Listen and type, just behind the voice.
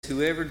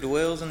Whoever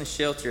dwells in the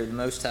shelter of the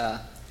Most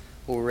High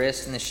will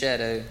rest in the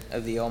shadow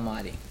of the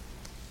Almighty.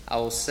 I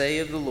will say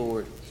of the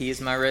Lord, He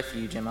is my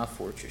refuge and my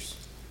fortress,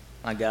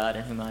 my God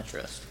in whom I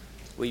trust.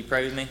 Will you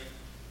pray with me?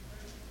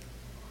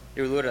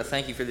 Dear Lord, I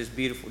thank you for this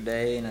beautiful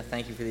day, and I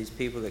thank you for these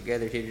people that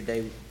gathered here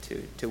today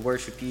to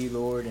worship you,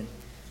 Lord. And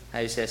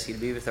I just ask you to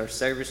be with our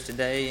service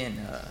today and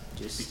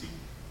just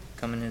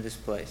come into this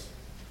place.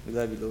 We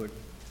love you, Lord.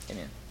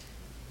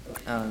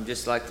 Amen.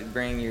 Just like to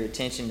bring your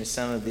attention to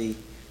some of the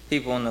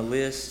people on the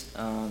list.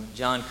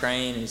 John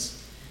Crane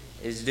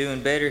is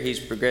doing better. He's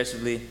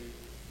progressively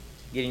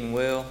getting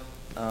well.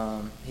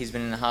 He's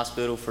been in the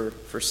hospital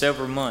for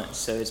several months,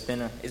 so it's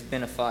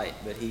been a fight,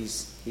 but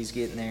he's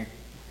getting there.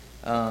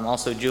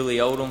 Also Julie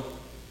Oldham,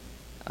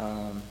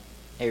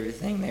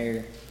 everything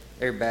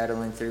they're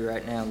battling through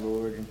right now,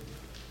 Lord.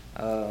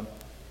 And,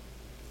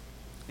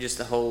 just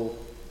the whole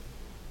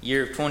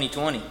year of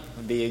 2020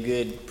 would be a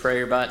good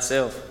prayer by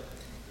itself.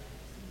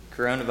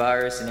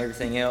 Coronavirus and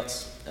everything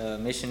else,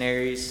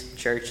 missionaries,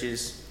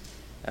 churches,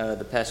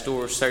 the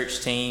pastoral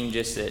search team,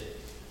 just that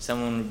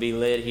someone would be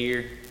led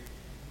here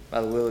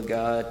by the will of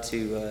God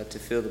to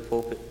fill the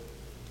pulpit,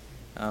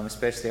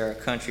 especially our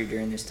country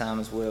during this time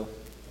as well.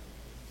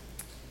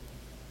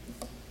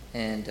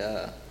 And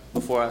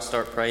before I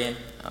start praying,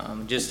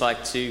 I'd just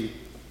like to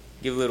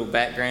give a little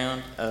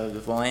background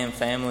of the Lamb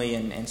family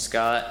and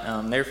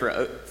Scott. They're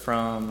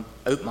from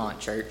Oakmont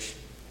Church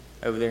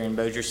over there in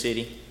Bossier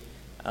City.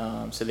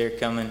 So they're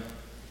coming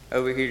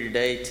over here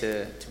today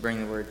to bring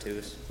the word to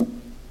us.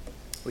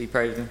 Will you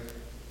pray with me?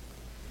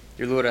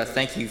 Dear Lord, I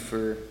thank you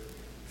for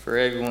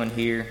everyone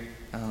here.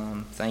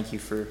 Thank you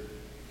for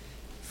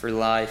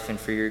life and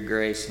for your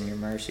grace and your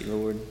mercy,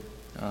 Lord.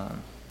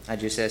 I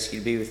just ask you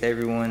to be with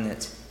everyone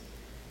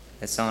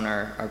that's on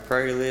our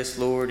prayer list,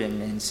 Lord,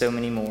 and so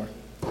many more.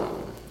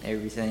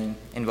 Everything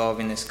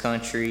involving this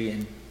country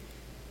and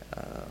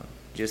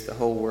just the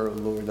whole world,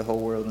 Lord. The whole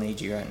world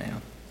needs you right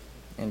now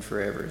and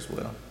forever as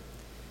well.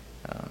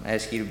 I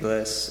ask you to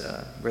bless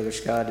Brother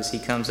Scott as he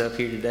comes up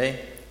here today,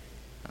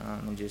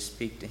 and just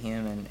speak to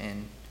him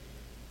and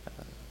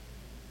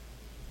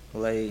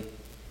lay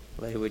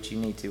what you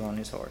need to on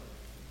his heart.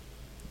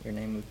 In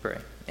your name we pray.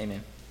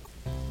 Amen.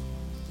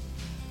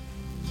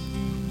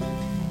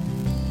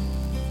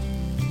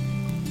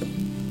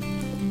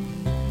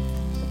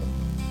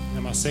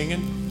 Am I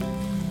singing?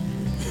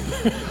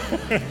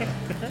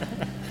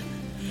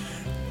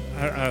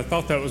 I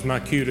thought that was my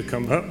cue to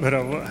come up, but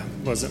I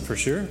wasn't for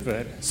sure.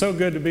 But so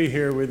good to be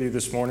here with you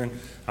this morning.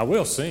 I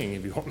will sing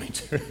if you want me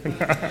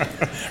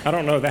to. I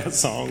don't know that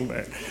song,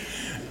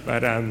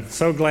 but I'm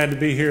so glad to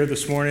be here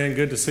this morning.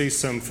 Good to see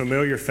some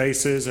familiar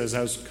faces as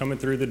I was coming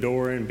through the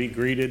door and be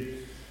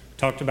greeted.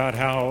 Talked about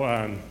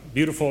how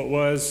beautiful it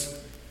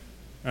was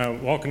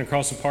walking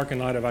across the parking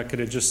lot. If I could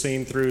have just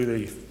seen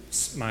through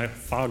my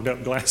fogged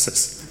up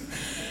glasses.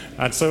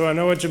 So I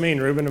know what you mean,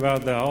 Ruben,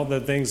 about all the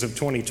things of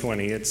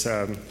 2020. It's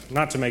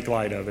not to make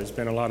light of. It's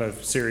been a lot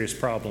of serious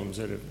problems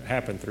that have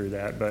happened through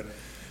that, but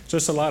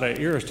just a lot of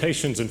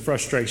irritations and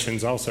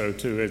frustrations also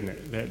too, isn't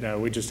it, that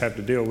we just have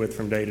to deal with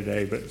from day to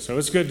day. But so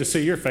it's good to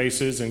see your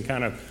faces and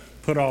kind of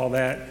put all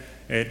that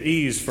at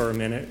ease for a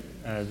minute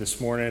this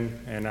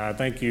morning. And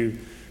thank you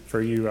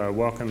for you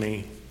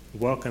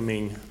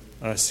welcoming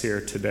us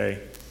here today.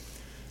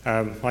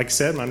 Like I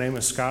said, my name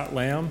is Scott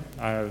Lamb.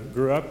 I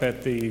grew up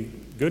at the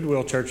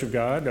Goodwill Church of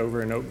God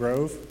over in Oak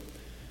Grove.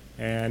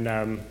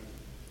 And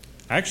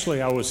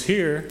actually, I was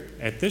here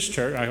at this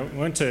church. I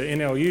went to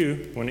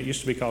NLU when it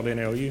used to be called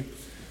NLU,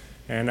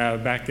 and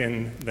back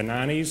in the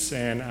 90s.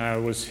 And I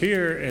was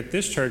here at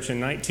this church in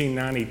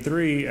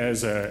 1993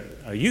 as a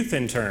youth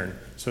intern.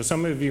 So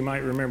some of you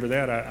might remember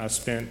that. I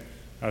spent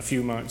a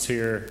few months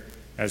here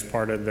as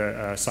part of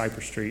the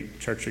Cypress Street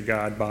Church of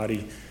God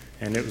body,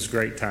 and it was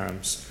great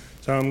times.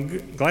 So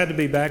I'm glad to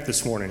be back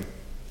this morning.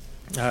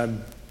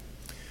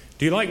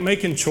 Do you like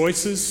making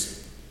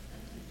choices?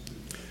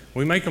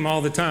 We make them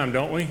all the time,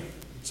 don't we?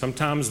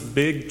 Sometimes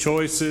big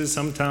choices,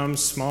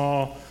 sometimes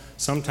small,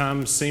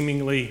 sometimes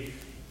seemingly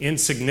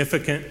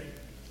insignificant.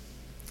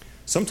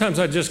 Sometimes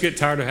I just get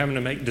tired of having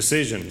to make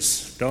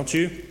decisions, don't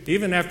you?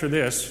 Even after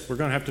this, we're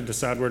going to have to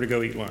decide where to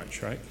go eat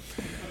lunch, right?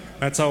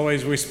 That's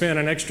always, we spend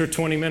an extra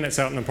 20 minutes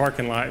out in the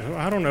parking lot.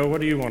 I don't know, what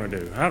do you want to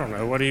do? I don't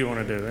know, what do you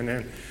want to do? And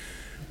then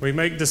we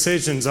make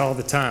decisions all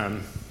the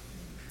time.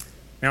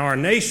 Now, our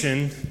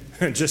nation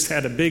just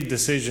had a big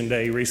decision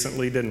day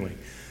recently, didn't we?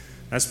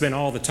 That's been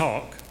all the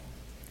talk.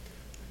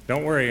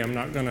 Don't worry, I'm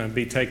not going to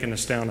be taking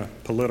us down a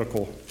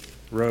political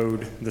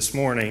road this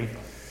morning.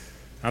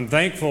 I'm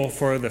thankful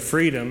for the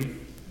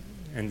freedom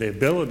and the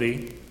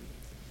ability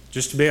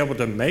just to be able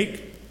to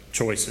make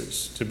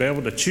choices, to be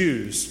able to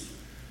choose.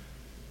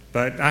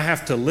 But I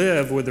have to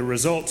live with the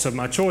results of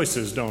my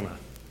choices, don't I?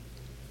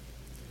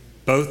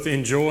 Both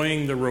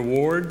enjoying the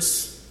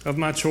rewards of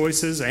my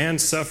choices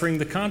and suffering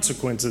the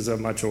consequences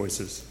of my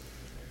choices.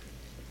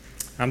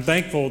 I'm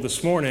thankful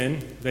this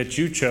morning that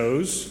you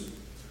chose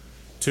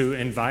to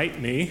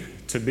invite me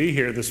to be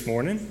here this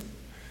morning.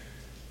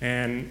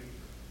 And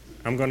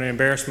I'm going to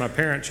embarrass my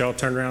parents. Y'all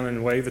turn around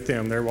and wave at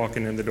them. They're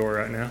walking in the door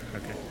right now.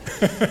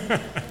 Okay.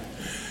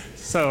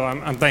 So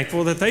I'm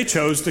thankful that they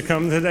chose to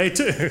come today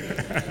too.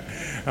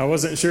 I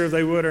wasn't sure if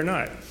they would or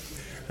not.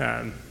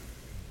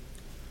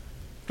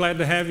 Glad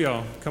to have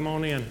y'all. Come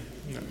on in.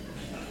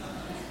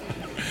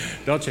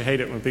 Don't you hate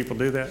it when people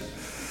do that?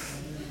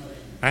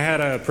 I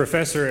had a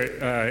professor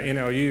at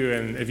NLU,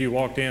 and if you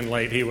walked in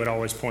late, he would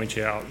always point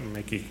you out and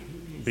make you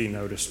be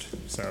noticed.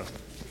 So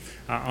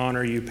I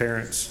honor you,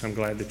 parents. I'm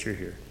glad that you're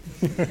here.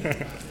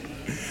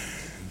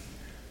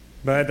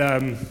 But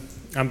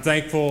I'm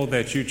thankful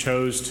that you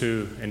chose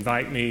to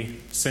invite me,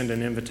 send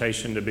an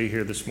invitation to be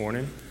here this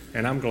morning.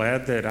 And I'm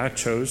glad that I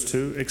chose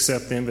to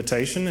accept the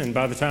invitation. And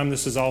by the time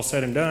this is all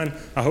said and done,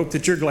 I hope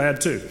that you're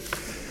glad too.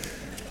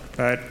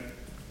 But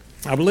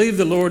I believe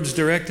the Lord's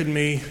directed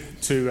me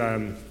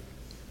to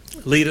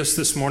lead us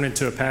this morning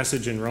to a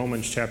passage in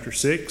Romans chapter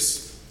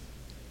 6.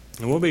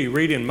 And we'll be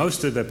reading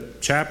most of the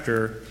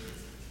chapter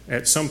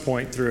at some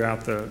point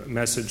throughout the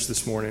message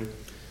this morning.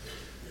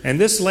 And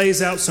this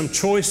lays out some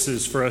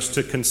choices for us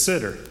to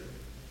consider.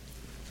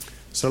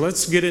 So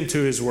let's get into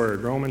His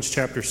Word, Romans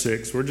chapter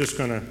 6. We're just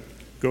going to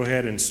go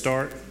ahead and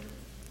start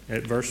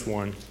at verse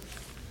 1.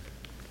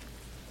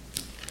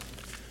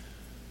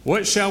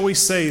 What shall we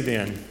say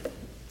then?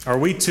 Are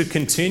we to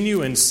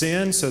continue in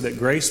sin so that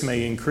grace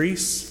may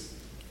increase?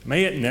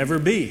 May it never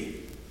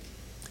be.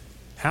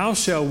 How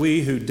shall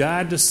we who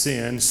died to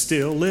sin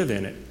still live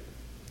in it?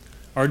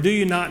 Or do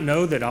you not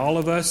know that all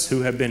of us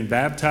who have been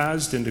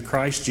baptized into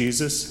Christ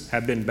Jesus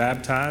have been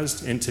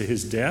baptized into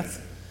His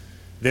death?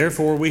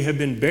 Therefore we have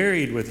been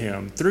buried with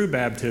Him through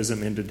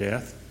baptism into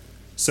death,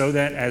 so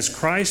that as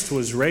Christ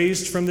was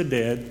raised from the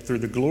dead through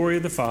the glory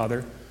of the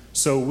Father,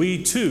 so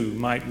we too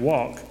might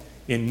walk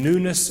in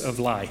newness of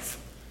life.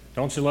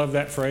 Don't you love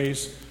that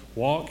phrase?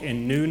 Walk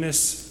in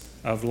newness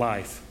of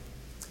life.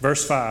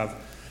 Verse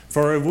 5,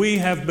 for if we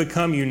have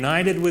become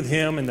united with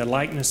Him in the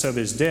likeness of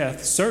His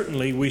death,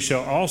 certainly we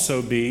shall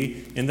also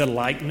be in the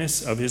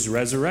likeness of His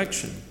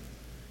resurrection.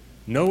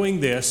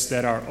 Knowing this,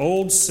 that our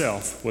old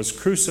self was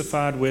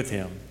crucified with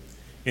Him,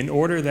 in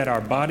order that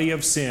our body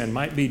of sin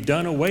might be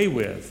done away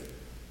with,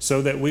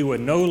 so that we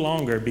would no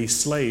longer be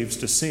slaves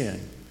to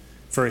sin.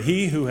 For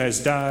he who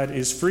has died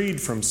is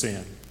freed from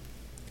sin.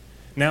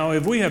 Now,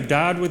 if we have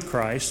died with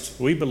Christ,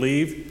 we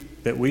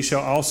believe that we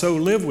shall also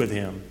live with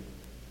Him,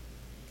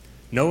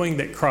 knowing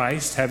that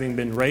Christ, having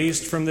been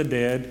raised from the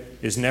dead,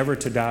 is never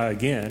to die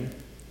again.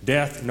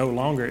 Death no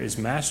longer is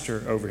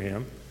master over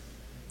Him.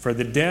 For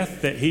the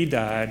death that He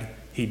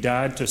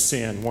died to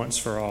sin once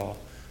for all.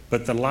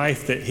 But the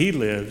life that He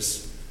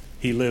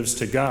lives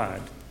to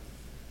God.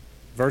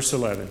 Verse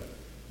 11,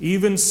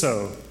 even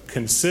so,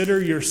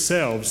 consider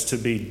yourselves to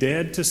be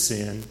dead to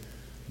sin,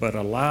 but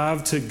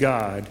alive to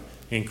God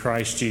in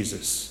Christ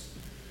Jesus.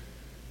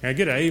 Can I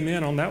get an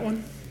amen on that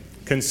one?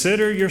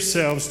 Consider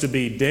yourselves to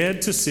be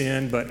dead to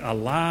sin, but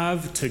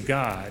alive to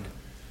God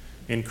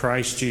in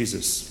Christ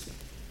Jesus.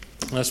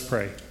 Let's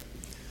pray.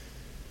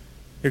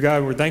 Dear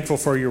God, we're thankful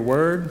for your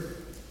word.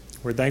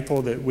 We're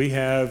thankful that we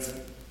have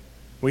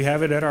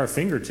it at our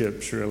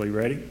fingertips, really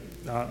ready.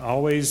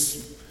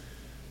 Always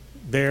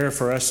there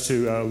for us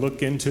to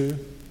look into.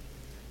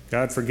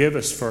 God, forgive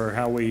us for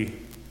how we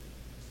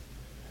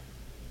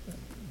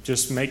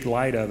just make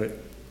light of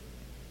it.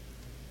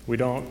 We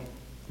don't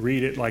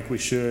read it like we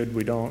should.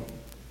 We don't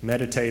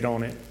meditate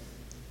on it.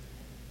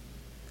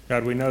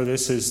 God, we know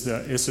this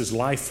is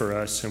life for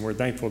us, and we're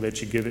thankful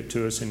that you give it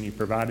to us and you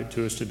provide it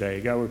to us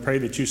today. God, we pray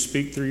that you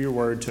speak through your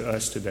word to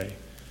us today.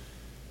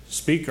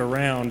 Speak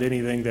around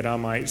anything that I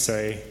might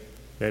say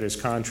that is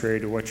contrary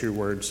to what your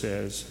word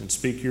says, and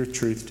speak your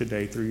truth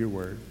today through your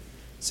word.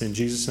 It's in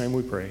Jesus' name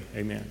we pray.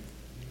 Amen.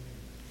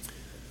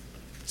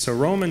 So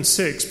Romans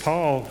 6,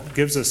 Paul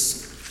gives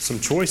us some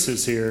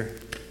choices here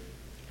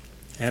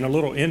and a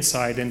little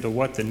insight into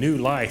what the new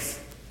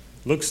life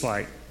looks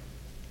like.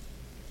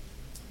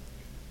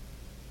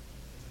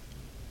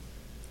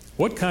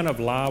 What kind of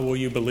lie will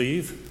you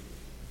believe?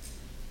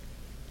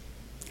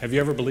 Have you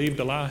ever believed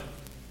a lie?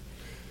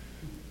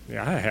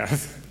 Yeah, I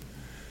have.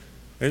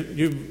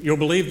 You'll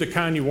believe the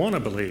kind you want to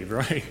believe,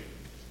 right?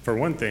 For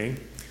one thing.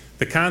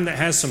 The kind that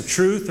has some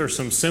truth or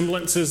some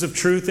semblances of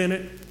truth in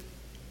it.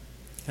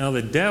 Now,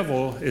 the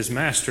devil is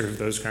master of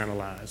those kind of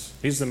lies.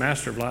 He's the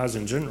master of lies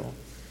in general.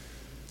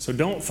 So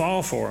don't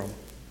fall for him.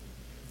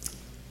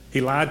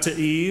 He lied to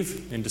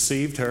Eve and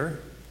deceived her.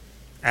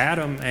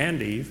 Adam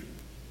and Eve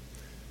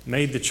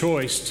made the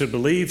choice to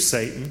believe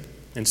Satan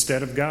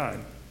instead of God.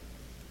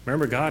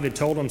 Remember, God had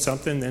told them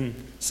something, then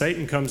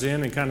Satan comes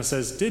in and kind of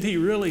says, did he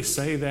really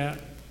say that?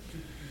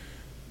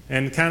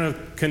 And kind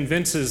of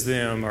convinces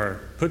them or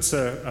puts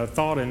a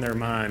thought in their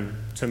mind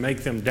to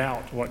make them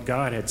doubt what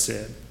God had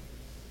said.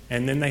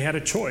 And then they had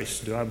a choice.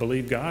 Do I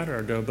believe God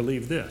or do I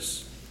believe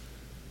this?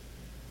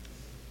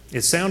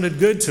 It sounded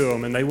good to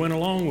them and they went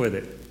along with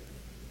it,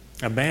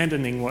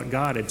 abandoning what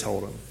God had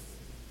told them.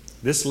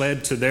 This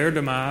led to their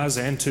demise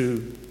and to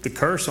the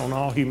curse on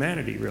all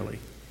humanity, really.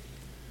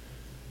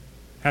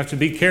 Have to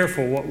be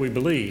careful what we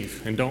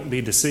believe and don't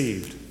be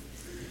deceived.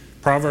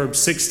 Proverbs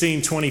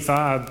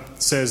 16:25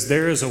 says,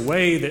 "There is a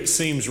way that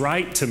seems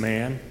right to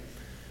man,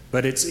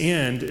 but its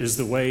end is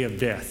the way of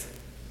death."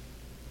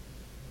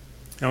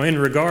 Now, in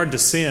regard to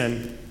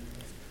sin,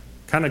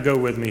 kind of go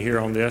with me here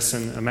on this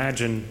and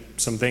imagine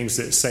some things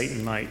that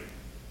Satan might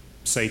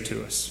say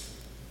to us.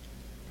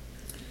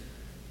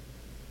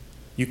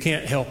 You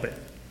can't help it.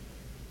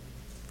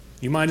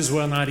 You might as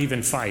well not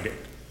even fight it.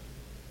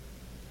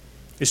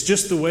 It's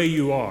just the way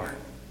you are.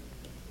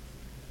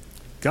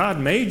 God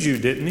made you,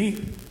 didn't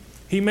He?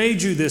 He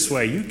made you this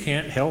way. You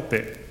can't help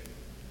it.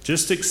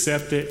 Just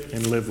accept it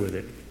and live with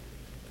it.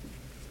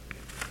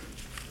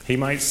 He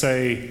might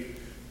say,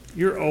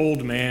 your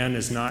old man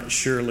is not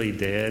surely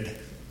dead.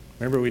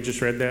 Remember we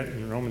just read that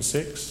in Romans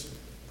 6?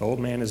 The old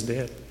man is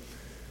dead.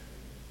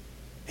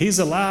 He's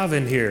alive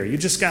in here. You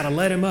just got to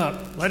let him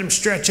up. Let him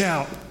stretch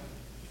out.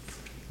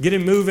 Get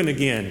him moving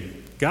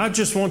again. God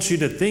just wants you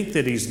to think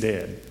that he's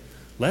dead.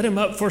 Let him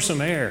up for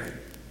some air.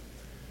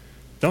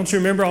 Don't you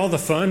remember all the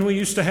fun we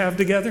used to have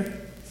together?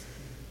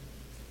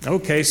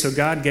 Okay, so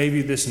God gave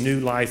you this new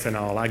life and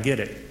all. I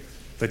get it.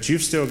 But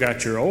you've still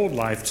got your old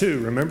life too.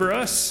 Remember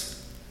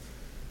us?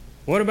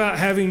 What about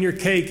having your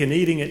cake and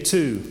eating it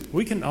too?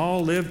 We can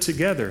all live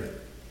together.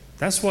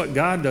 That's what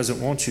God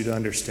doesn't want you to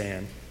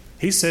understand.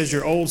 He says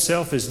your old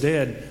self is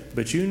dead,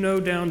 but you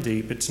know down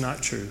deep it's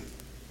not true.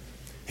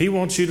 He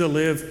wants you to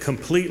live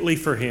completely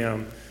for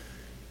Him.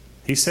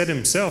 He said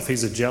Himself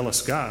He's a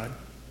jealous God.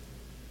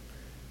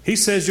 He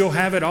says you'll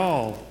have it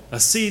all,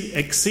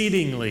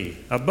 exceedingly,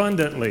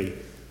 abundantly,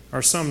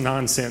 or some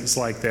nonsense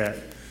like that,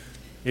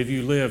 if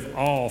you live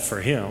all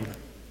for Him.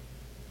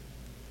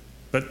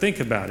 But think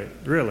about it,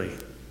 really.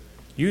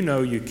 You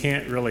know you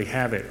can't really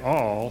have it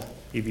all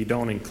if you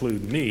don't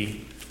include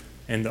me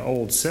and the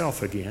old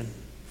self again.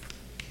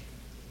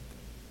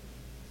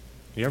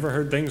 You ever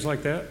heard things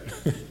like that?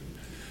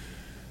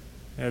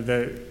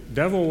 The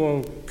devil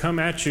will come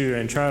at you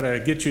and try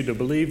to get you to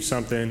believe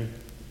something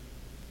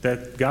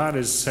that God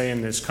is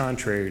saying is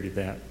contrary to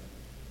that.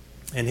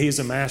 And He's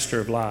a master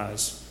of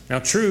lies. Now,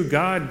 true,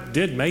 God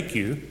did make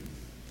you,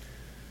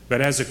 but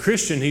as a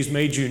Christian, He's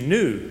made you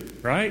new,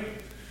 right?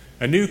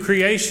 A new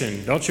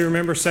creation. Don't you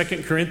remember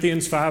 2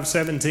 Corinthians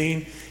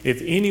 5:17?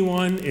 If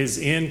anyone is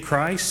in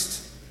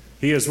Christ,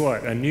 he is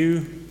what? A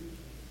new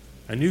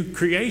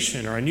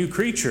creation or a new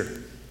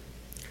creature.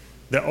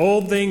 The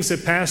old things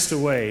have passed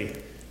away.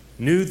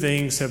 New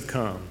things have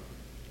come.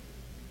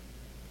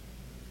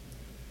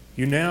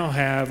 You now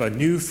have a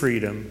new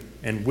freedom,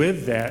 and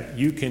with that,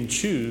 you can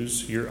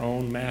choose your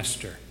own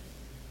master.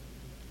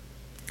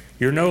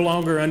 You're no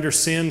longer under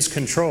sin's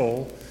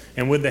control,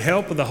 and with the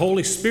help of the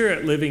Holy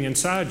Spirit living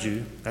inside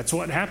you, that's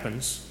what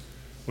happens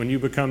when you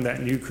become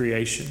that new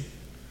creation.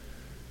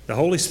 The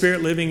Holy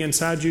Spirit living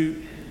inside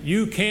you,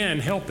 you can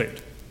help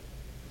it.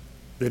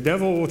 The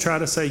devil will try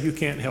to say you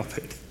can't help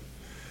it.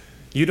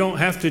 You don't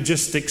have to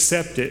just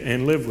accept it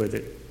and live with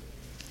it.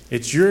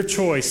 It's your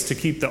choice to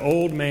keep the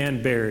old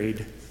man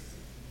buried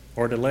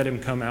or to let him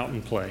come out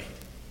and play.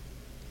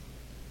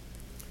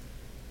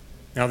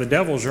 Now, the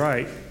devil's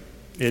right.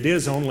 It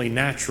is only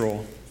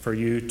natural for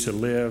you to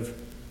live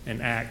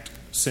and act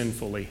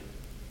sinfully.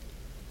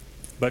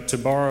 But to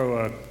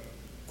borrow a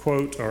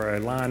quote or a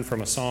line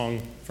from a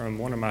song from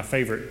one of my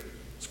favorites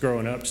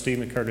growing up,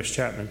 Stephen Curtis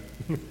Chapman,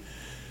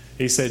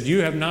 he said, "You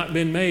have not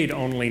been made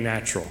only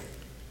natural.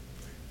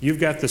 You've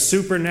got the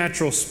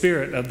supernatural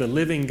spirit of the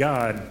living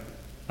God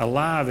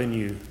alive in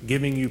you,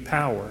 giving you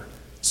power,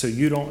 so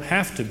you don't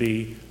have to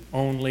be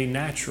only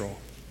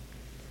natural."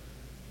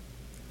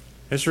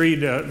 Let's read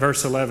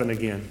verse 11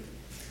 again.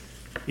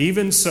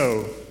 "Even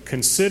so,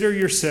 consider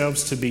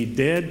yourselves to be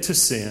dead to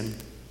sin,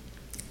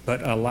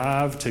 but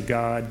alive to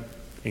God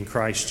in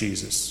Christ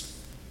Jesus."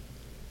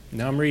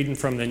 Now I'm reading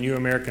from the New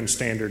American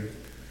Standard,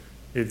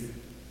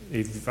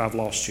 if I've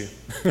lost you.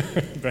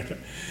 but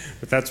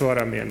that's what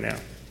I'm in now.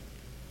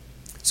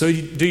 So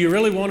do you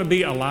really want to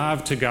be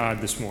alive to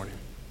God this morning?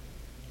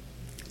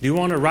 Do you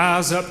want to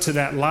rise up to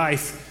that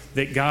life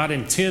that God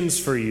intends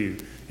for you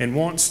and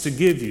wants to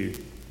give you?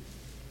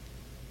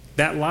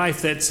 That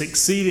life that's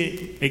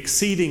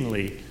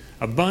exceedingly,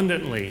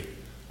 abundantly,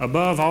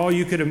 above all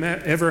you could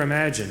ever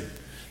imagine.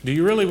 Do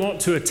you really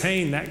want to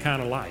attain that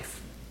kind of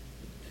life?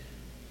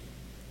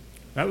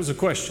 That was a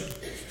question.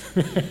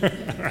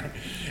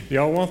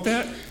 Y'all want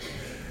that?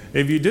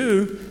 If you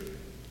do,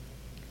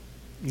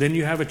 then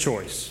you have a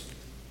choice.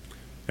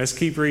 Let's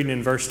keep reading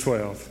in verse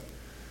 12.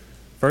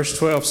 Verse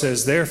 12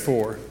 says,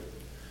 "Therefore,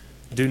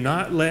 do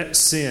not let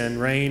sin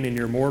reign in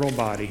your mortal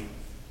body,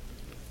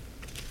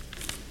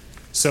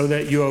 so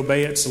that you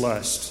obey its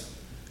lust.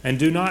 And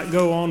do not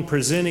go on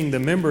presenting the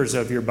members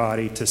of your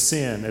body to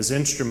sin as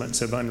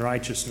instruments of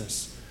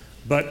unrighteousness,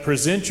 but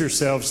present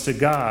yourselves to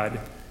God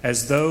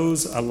as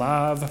those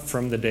alive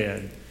from the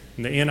dead."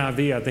 In the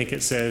NIV, I think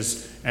it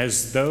says,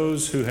 "as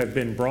those who have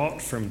been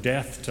brought from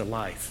death to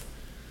life."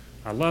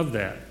 I love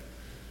that.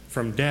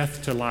 From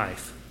death to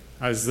life.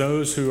 As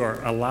those who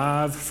are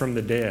alive from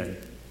the dead.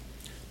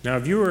 Now,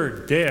 if you were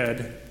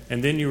dead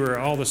and then you were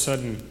all of a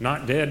sudden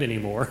not dead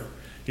anymore,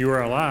 you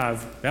are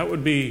alive, that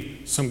would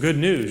be some good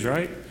news,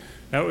 right?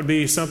 That would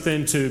be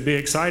something to be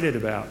excited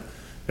about.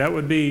 That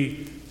would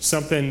be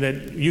something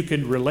that you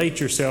could relate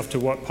yourself to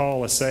what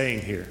Paul is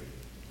saying here.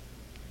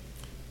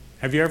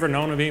 Have you ever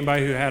known of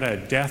anybody who had a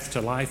death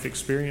to life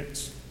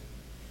experience?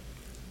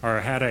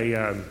 Or had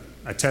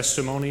a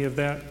testimony of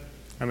that?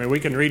 I mean, we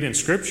can read in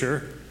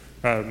Scripture,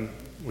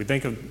 we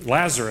think of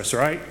Lazarus,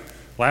 right?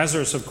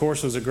 Lazarus, of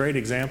course, was a great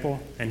example,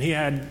 and he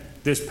had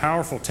this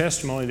powerful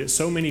testimony that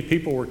so many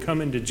people were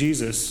coming to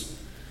Jesus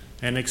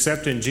and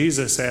accepting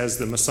Jesus as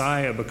the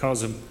Messiah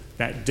because of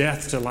that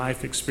death to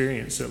life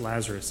experience that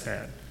Lazarus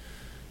had.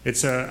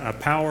 It's a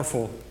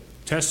powerful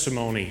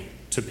testimony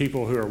to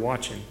people who are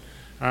watching.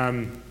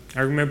 I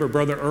remember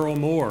Brother Earl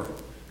Moore.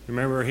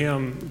 Remember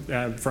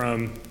him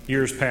from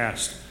years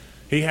past.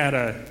 He had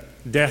a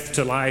death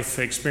to life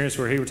experience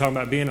where he was talking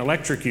about being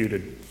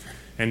electrocuted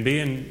and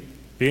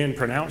being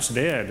pronounced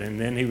dead,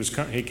 and then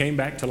he came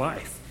back to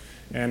life.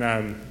 And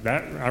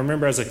that I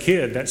remember as a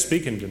kid that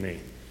speaking to me.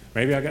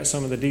 Maybe I got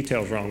some of the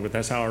details wrong, but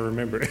that's how I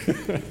remember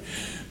it.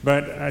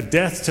 But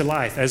death to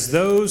life, as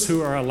those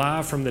who are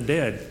alive from the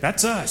dead.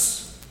 That's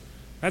us.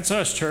 That's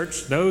us,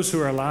 church. Those who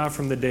are alive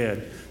from the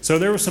dead. So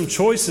there were some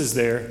choices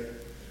there. It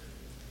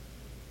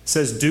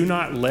says, do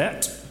not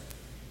let,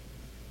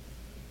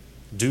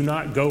 do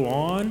not go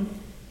on,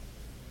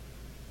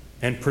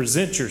 and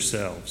present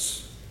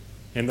yourselves.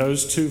 In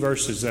those two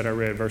verses that I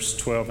read, verses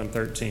 12 and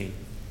 13.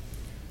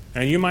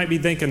 And you might be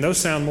thinking those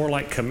sound more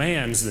like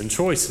commands than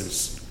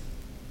choices.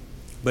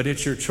 But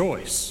it's your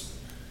choice.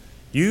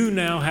 You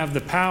now have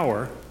the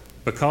power,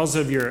 because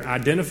of your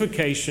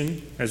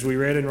identification, as we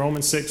read in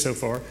Romans 6 so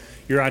far,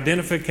 your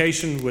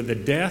identification with the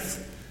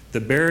death,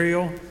 the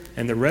burial,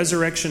 and the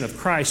resurrection of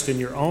Christ in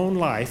your own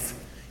life.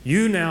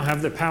 You now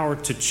have the power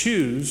to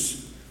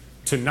choose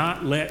to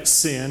not let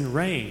sin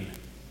reign.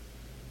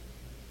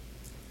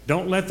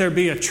 Don't let there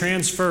be a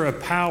transfer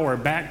of power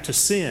back to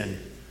sin.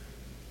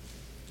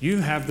 You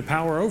have the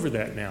power over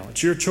that now.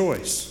 It's your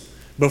choice.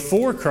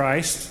 Before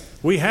Christ,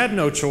 we had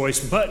no choice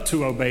but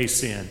to obey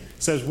sin.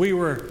 It says we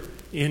were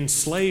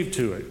enslaved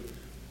to it.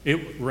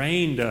 It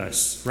reigned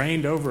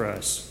over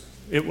us.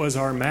 It was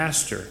our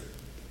master.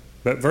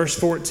 But verse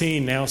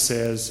 14 now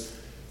says,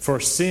 for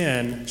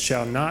sin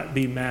shall not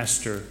be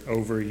master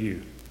over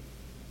you.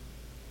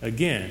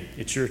 Again,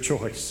 it's your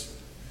choice.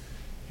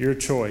 Your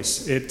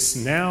choice. It's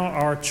now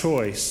our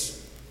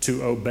choice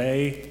to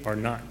obey or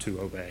not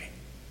to obey.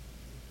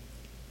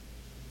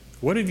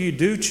 What if you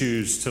do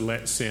choose to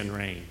let sin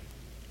reign?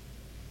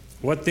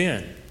 What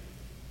then?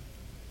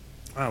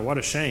 Oh, what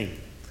a shame.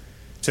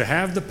 To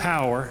have the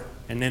power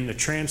and then to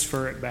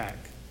transfer it back.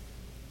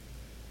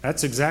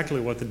 That's exactly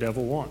what the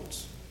devil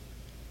wants.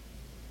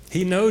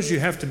 He knows you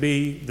have to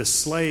be the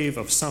slave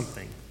of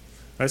something.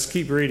 Let's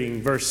keep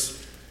reading.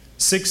 Verse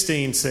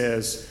 16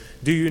 says,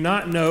 do you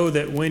not know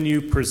that when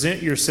you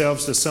present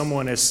yourselves to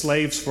someone as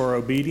slaves for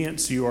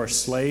obedience, you are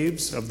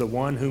slaves of the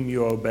one whom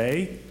you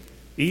obey,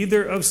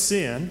 either of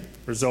sin,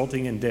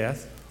 resulting in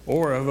death,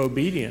 or of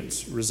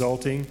obedience,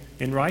 resulting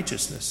in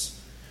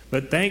righteousness?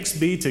 But thanks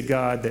be to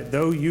God that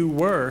though you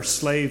were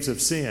slaves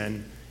of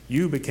sin,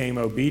 you became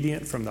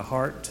obedient from the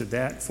heart to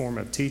that form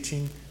of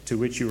teaching to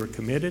which you were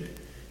committed,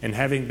 and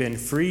having been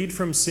freed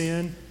from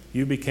sin,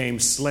 you became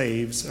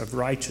slaves of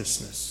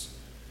righteousness.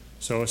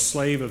 So a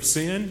slave of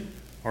sin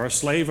or a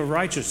slave of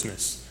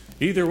righteousness.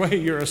 Either way,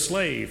 you're a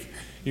slave.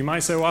 You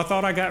might say, well, I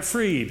thought I got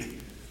freed.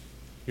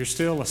 You're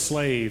still a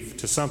slave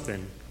to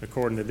something,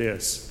 according to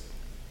this.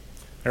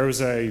 There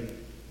was a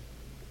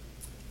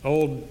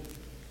old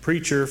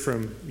preacher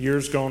from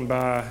years gone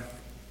by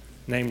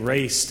named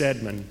Ray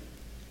Stedman.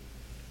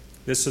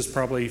 This is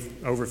probably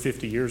over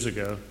 50 years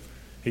ago.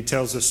 He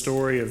tells the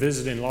story of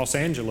visiting Los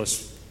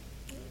Angeles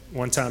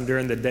one time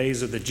during the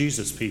days of the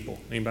Jesus People.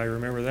 Anybody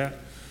remember that?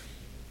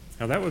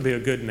 Now that would be a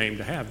good name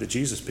to have, the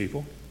Jesus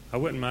People. I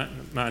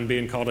wouldn't mind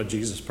being called a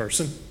Jesus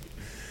person.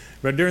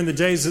 But during the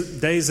days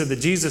of the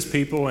Jesus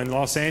People in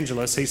Los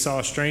Angeles, he saw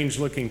a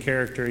strange-looking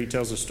character. He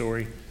tells a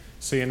story,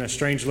 seeing a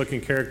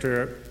strange-looking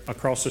character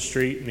across the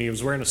street, and he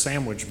was wearing a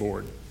sandwich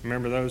board.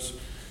 Remember those?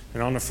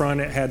 And on the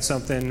front, it had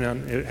something.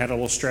 It had a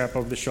little strap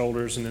over the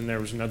shoulders, and then there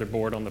was another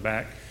board on the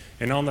back.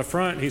 And on the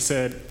front, it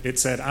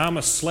said, I'm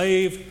a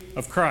slave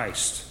of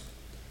Christ.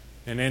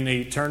 And then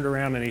he turned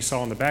around and he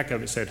saw on the back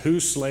of it, said,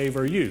 whose slave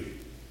are you?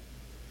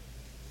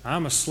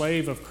 I'm a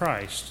slave of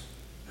Christ.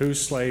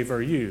 Whose slave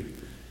are you?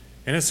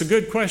 And it's a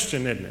good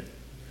question, isn't it?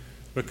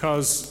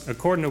 Because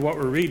according to what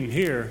we're reading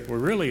here, we're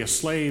really a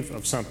slave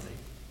of something.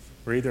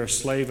 We're either a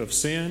slave of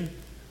sin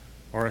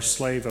or a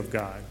slave of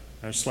God,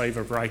 or a slave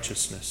of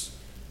righteousness.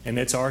 And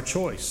it's our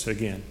choice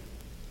again.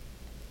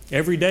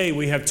 Every day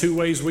we have two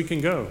ways we can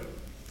go.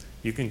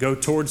 You can go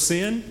toward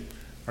sin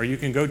or you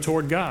can go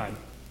toward God.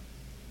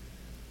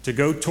 To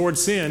go toward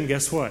sin,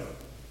 guess what?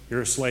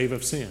 You're a slave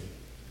of sin.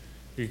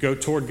 You go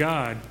toward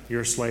God,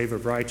 you're a slave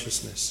of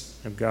righteousness,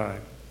 of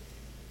God.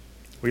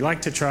 We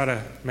like to try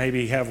to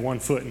maybe have one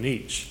foot in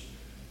each,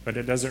 but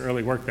it doesn't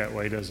really work that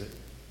way, does it?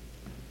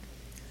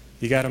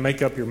 You got to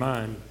make up your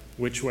mind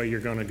which way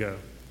you're going to go.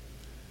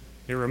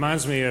 It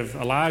reminds me of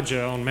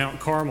Elijah on Mount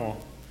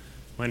Carmel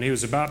when he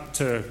was about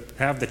to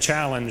have the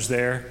challenge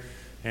there,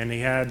 and he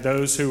had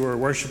those who were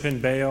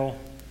worshiping Baal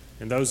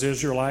and those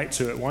Israelites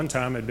who at one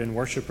time had been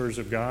worshipers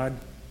of God.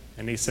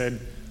 And he said,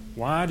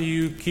 why do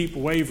you keep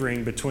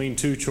wavering between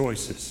two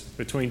choices,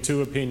 between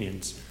two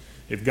opinions?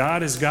 If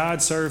God is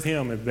God, serve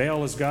him. If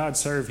Baal is God,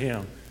 serve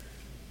him.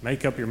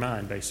 Make up your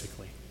mind,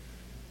 basically.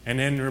 And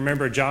then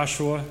remember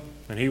Joshua,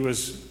 when he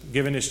was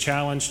giving his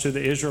challenge to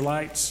the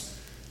Israelites,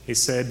 he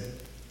said,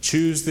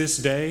 choose this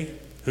day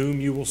whom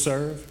you will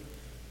serve.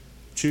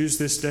 Choose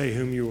this day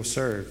whom you will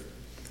serve.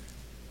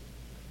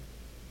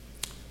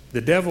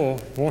 The devil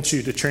wants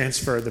you to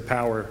transfer the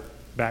power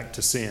back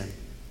to sin.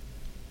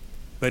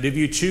 But if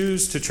you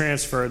choose to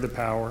transfer the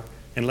power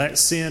and let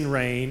sin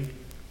reign,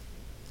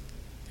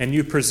 and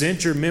you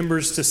present your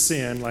members to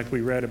sin like we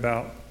read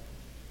about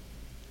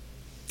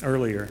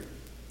earlier,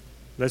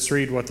 let's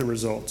read what the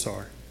results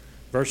are.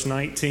 Verse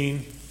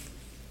 19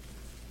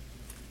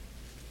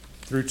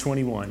 through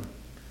 21.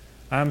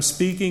 I am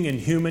speaking in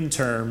human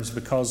terms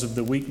because of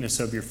the weakness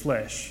of your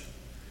flesh.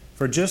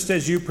 For just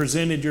as you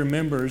presented your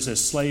members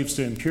as slaves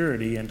to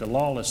impurity and to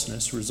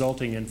lawlessness,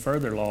 resulting in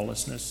further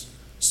lawlessness,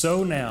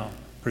 so now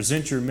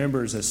present your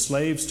members as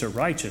slaves to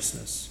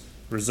righteousness,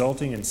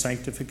 resulting in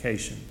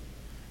sanctification.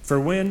 For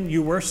when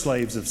you were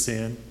slaves of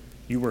sin,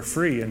 you were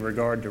free in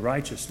regard to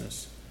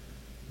righteousness.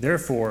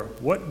 Therefore,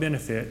 what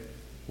benefit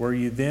were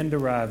you then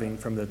deriving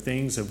from the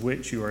things of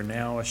which you are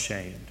now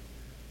ashamed?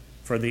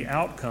 For the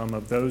outcome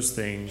of those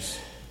things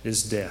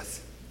is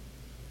death.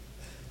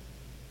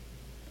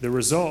 The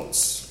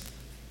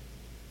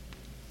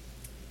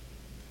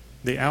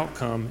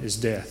outcome is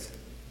death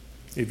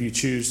if you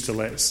choose to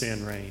let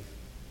sin reign.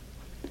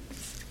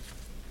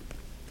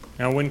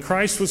 Now, when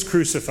Christ was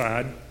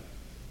crucified,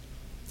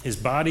 his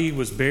body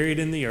was buried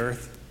in the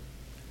earth,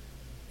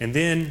 and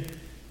then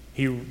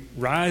he,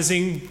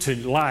 rising to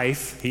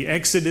life, he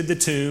exited the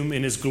tomb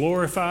in his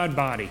glorified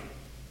body.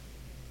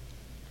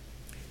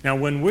 Now,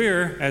 when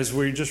we're, as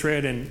we just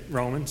read in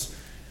Romans,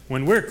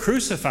 when we're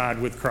crucified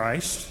with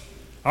Christ,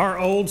 our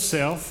old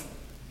self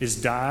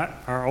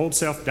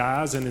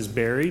dies and is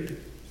buried.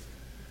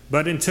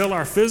 But until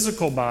our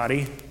physical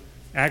body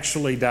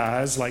actually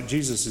dies, like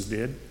Jesus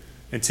did,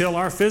 until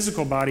our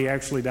physical body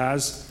actually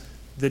dies,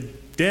 the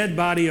dead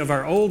body of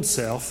our old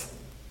self,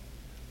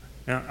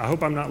 now I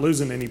hope I'm not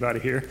losing anybody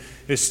here,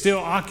 is still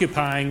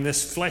occupying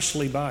this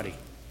fleshly body.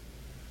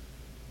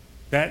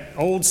 That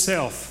old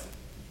self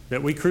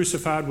that we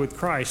crucified with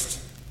Christ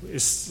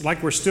is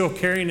like we're still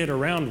carrying it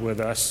around with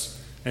us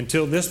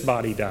until this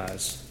body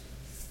dies.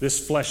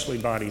 This fleshly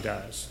body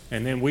dies.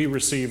 And then we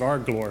receive our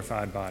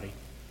glorified body.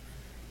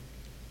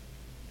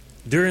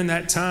 During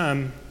that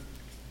time,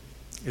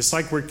 it's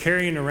like we're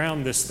carrying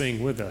around this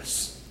thing with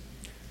us.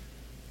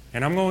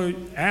 And I'm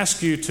going to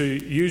ask you to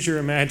use your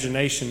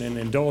imagination and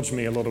indulge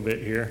me a little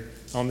bit here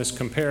on this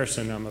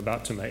comparison I'm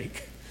about to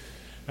make.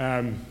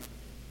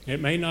 It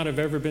may not have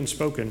ever been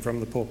spoken from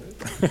the pulpit,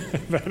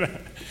 but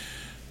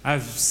I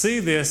see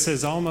this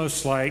as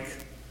almost like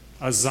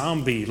a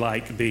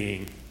zombie-like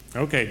being.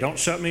 Okay, don't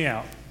shut me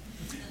out.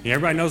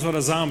 Everybody knows what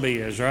a zombie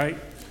is, right?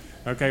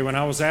 Okay, when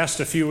I was asked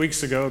a few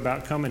weeks ago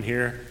about coming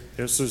here,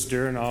 this was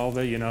during all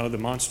the, the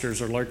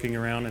monsters are lurking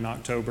around in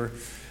October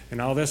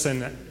and all this.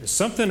 And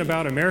something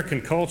about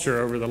American culture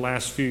over the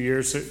last few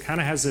years, it kind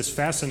of has this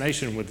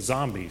fascination with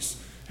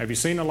zombies. Have you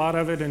seen a lot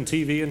of it in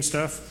TV and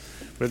stuff?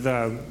 With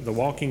The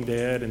Walking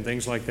Dead and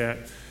things like that.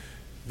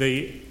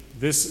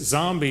 This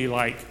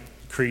zombie-like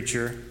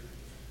creature,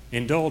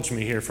 indulge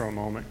me here for a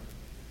moment,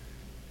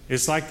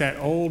 it's like that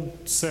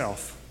old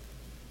self.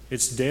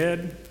 It's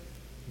dead,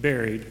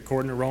 buried,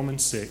 according to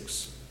Romans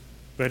 6.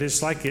 But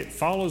it's like it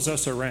follows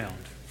us around.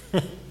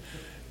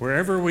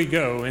 Wherever we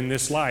go in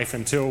this life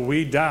until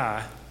we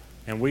die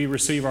and we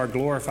receive our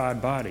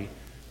glorified body,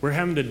 we're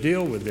having to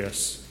deal with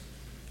this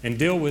and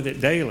deal with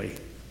it daily.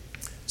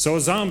 So a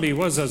zombie,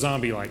 what is a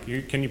zombie like?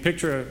 Can you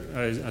picture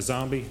a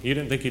zombie? You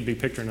didn't think you'd be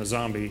picturing a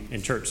zombie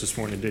in church this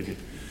morning, did you?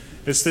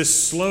 It's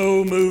this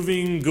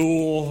slow-moving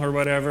ghoul or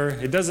whatever.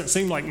 It doesn't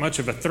seem like much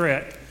of a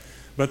threat,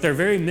 but they're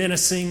very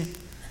menacing.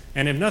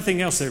 And if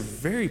nothing else, they're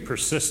very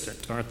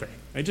persistent, aren't they?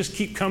 They just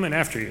keep coming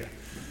after you.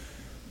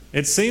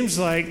 It seems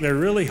like they're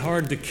really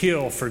hard to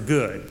kill for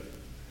good.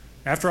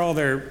 After all,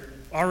 they're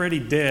already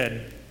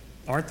dead,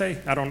 aren't they?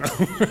 I don't know.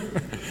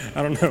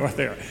 I don't know what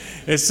they are.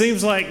 It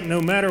seems like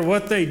no matter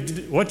what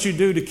you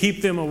do to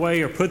keep them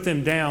away or put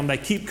them down, they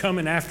keep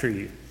coming after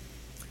you.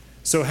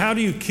 So how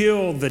do you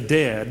kill the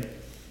dead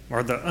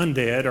or the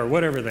undead or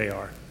whatever they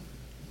are?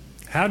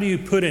 How do you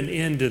put an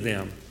end to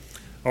them?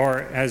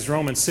 Or as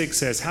Romans 6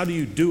 says, how do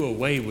you do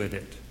away with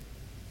it?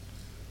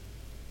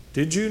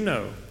 Did you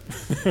know?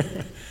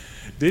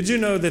 Did you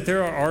know that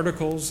there are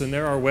articles and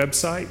there are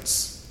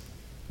websites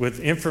with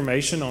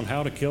information on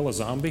how to kill a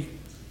zombie?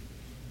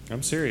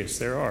 I'm serious,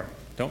 there are.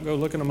 Don't go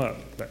looking them up.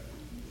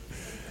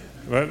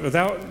 But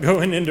without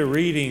going into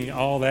reading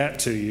all that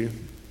to you,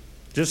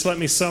 just let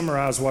me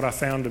summarize what I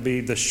found to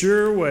be the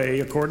sure way,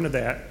 according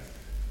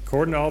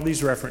to all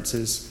these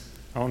references,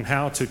 on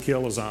how to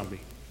kill a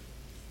zombie.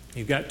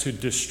 You've got to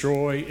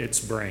destroy its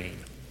brain.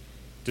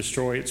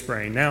 Destroy its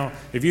brain. Now,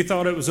 if you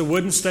thought it was a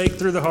wooden stake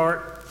through the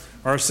heart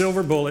or a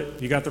silver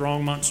bullet, you got the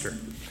wrong monster.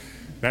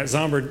 That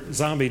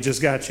zombie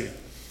just got you.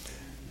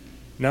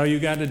 No, you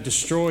got to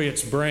destroy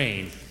its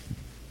brain.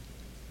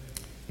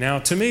 Now,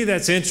 to me,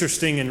 that's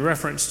interesting in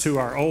reference to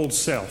our old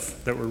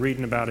self that we're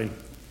reading about in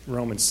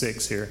Romans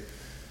 6 here,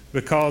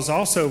 because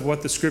also of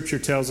what the Scripture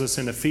tells us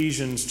in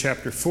Ephesians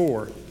chapter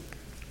 4,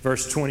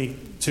 verse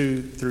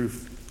 22 through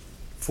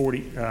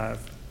 40.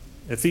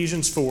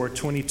 Ephesians 4,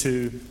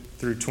 22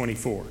 through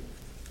 24.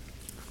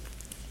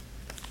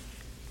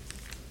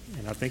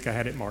 And I think I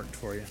had it marked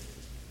for you.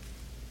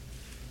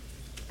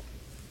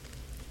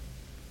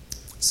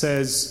 It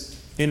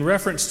says, in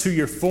reference to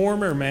your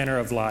former manner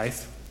of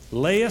life,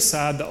 lay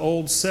aside the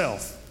old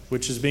self,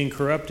 which is being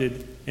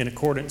corrupted in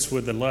accordance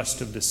with the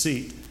lust of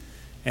deceit,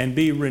 and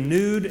be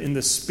renewed in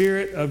the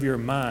spirit of your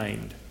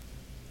mind,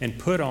 and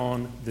put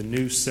on the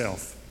new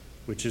self,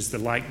 which is the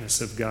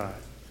likeness of God.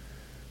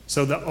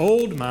 So the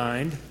old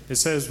mind, it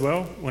says,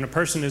 well, when a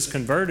person is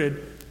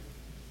converted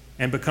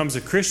and becomes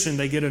a Christian,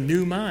 they get a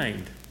new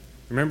mind.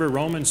 Remember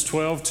Romans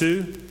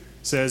 12:2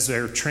 says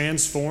they're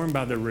transformed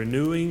by the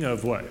renewing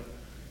of what?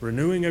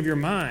 Renewing of your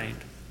mind.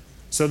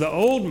 So the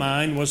old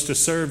mind was to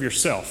serve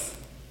yourself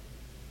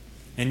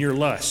and your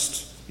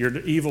lust, your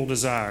evil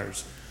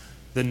desires.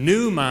 The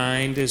new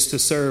mind is to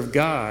serve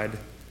God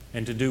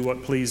and to do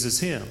what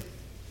pleases Him.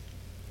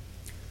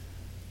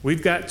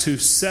 We've got to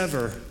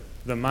sever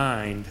the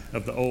mind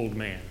of the old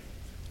man,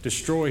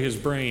 destroy his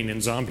brain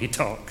in zombie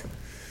talk,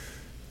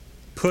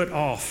 put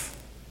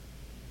off,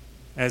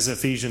 as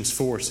Ephesians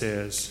 4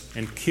 says,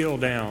 and kill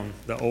down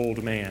the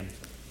old man.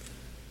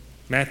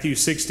 Matthew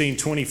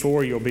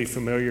 16:24 you'll be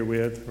familiar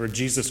with, where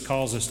Jesus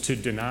calls us to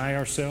deny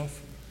ourselves.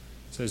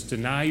 It says,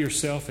 deny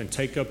yourself and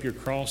take up your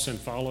cross and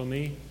follow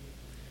me.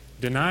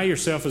 Deny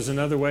yourself is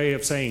another way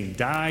of saying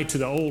die to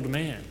the old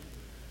man.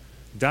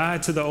 Die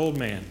to the old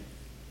man.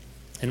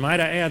 And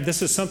might I add,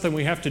 this is something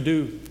we have to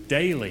do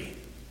daily.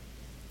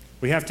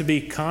 We have to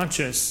be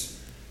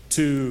conscious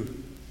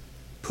to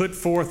put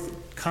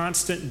forth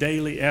constant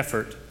daily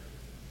effort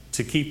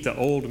to keep the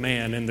old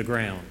man in the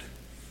ground.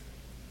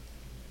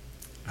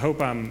 I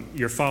hope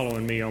you're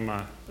following me on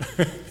my,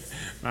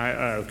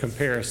 my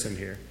comparison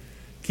here.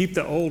 Keep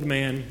the old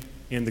man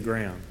in the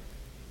ground.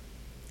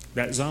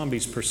 That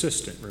zombie's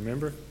persistent,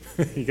 remember?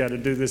 You got to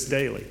do this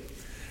daily.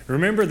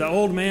 Remember, the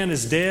old man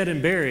is dead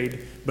and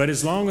buried, but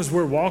as long as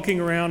we're walking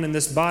around in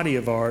this body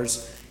of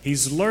ours,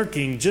 he's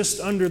lurking just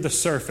under the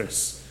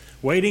surface,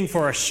 waiting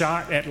for a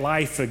shot at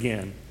life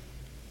again.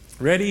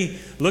 Ready,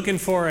 looking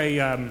for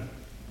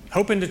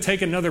hoping to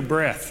take another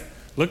breath,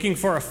 looking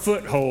for a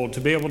foothold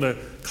to be able to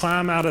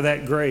climb out of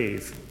that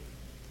grave.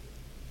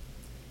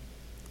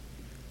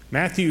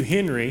 Matthew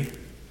Henry,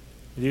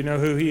 do you know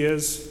who he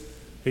is?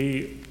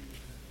 He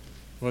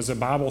was a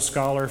Bible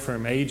scholar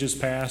from ages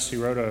past. He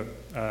wrote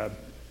a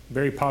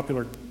very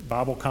popular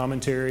Bible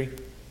commentary.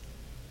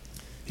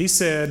 He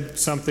said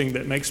something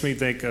that makes me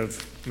think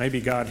of maybe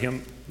God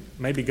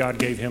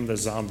gave him the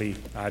zombie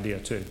idea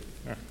too.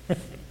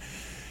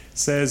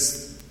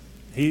 Says,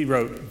 he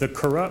wrote, the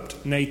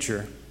corrupt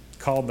nature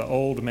called the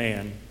old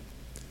man,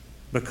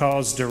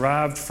 because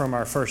derived from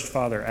our first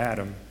father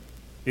Adam,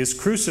 is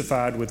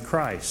crucified with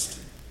Christ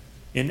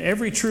in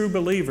every true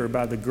believer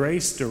by the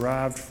grace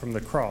derived from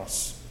the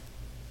cross.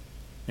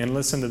 And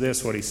listen to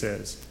this, what he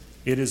says.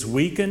 It is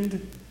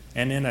weakened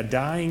and in a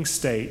dying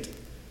state,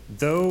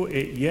 though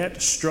it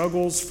yet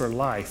struggles for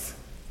life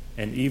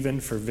and even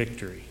for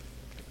victory.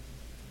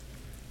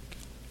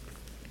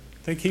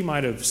 I think he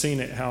might have seen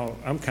it how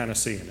I'm kind of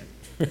seeing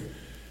it.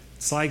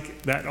 It's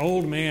like that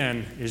old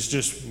man is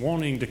just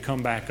wanting to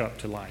come back up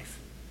to life.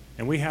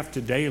 And we have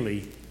to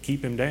daily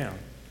keep him down.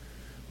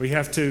 We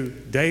have to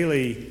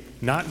daily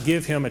not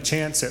give him a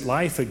chance at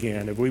life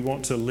again if we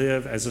want to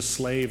live as a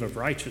slave of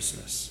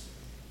righteousness.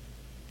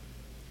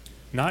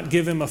 Not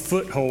give him a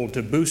foothold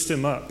to boost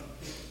him up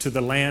to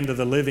the land of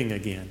the living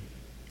again.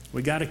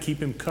 We got to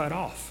keep him cut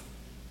off.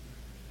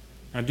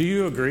 Now, do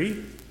you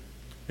agree?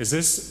 Is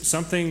this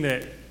something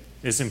that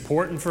is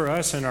important for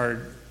us in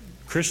our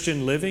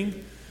Christian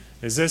living?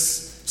 Is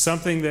this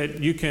something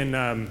that you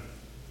can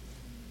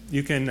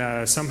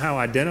somehow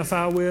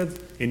identify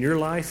with in your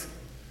life?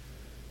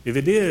 If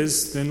it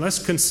is, then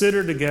let's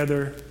consider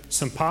together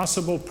some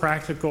possible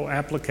practical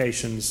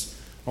applications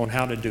on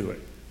how to do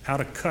it, how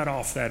to cut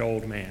off that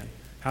old man,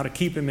 how to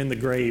keep him in the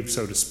grave,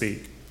 so to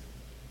speak,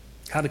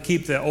 how to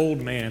keep the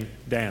old man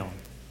down.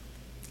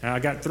 Now, I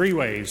got 3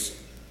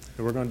 ways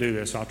that we're going to do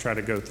this. I'll try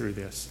to go through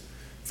this.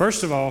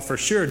 First of all, for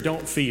sure,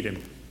 don't feed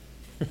him.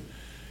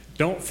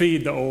 Don't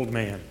feed the old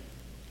man.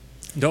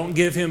 Don't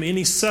give him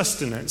any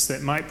sustenance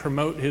that might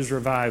promote his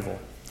revival.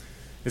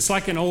 It's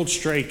like an old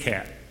stray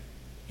cat.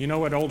 You know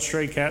what old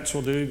stray cats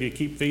will do if you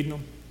keep feeding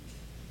them?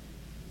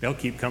 They'll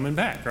keep coming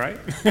back, right?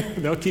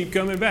 They'll keep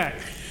coming back.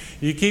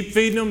 You keep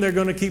feeding them, they're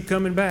going to keep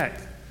coming back.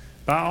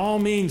 By all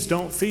means,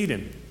 don't feed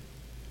him.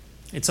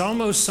 It's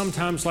almost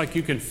sometimes like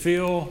you can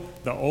feel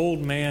the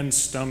old man's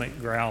stomach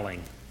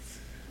growling.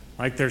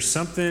 Like there's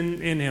something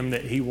in him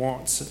that he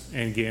wants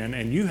again,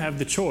 and you have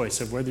the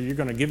choice of whether you're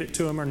going to give it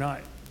to him or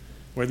not,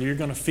 whether you're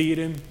going to feed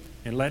him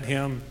and let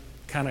him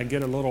kind of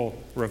get a little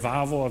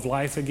revival of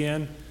life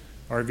again,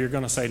 or if you're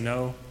going to say,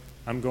 no,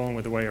 I'm going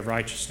with the way of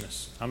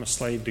righteousness. I'm a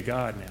slave to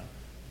God now.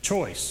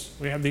 Choice.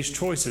 We have these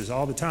choices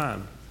all the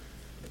time.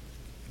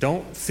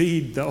 Don't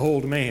feed the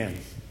old man.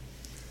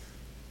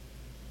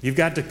 You've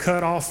got to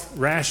cut off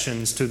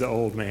rations to the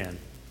old man.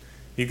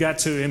 You've got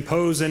to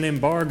impose an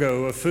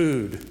embargo of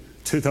food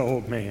to the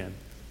old man.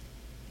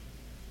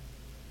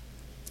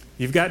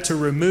 You've got to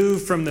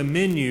remove from the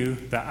menu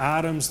the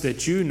items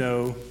that you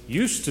know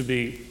used to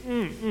be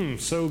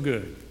so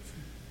good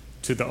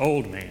to the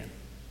old man.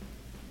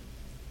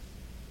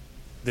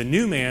 The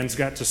new man's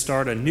got to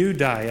start a new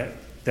diet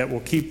that will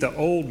keep the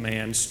old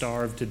man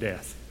starved to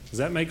death. Does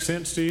that make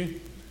sense to you?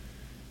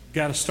 You've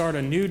got to start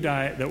a new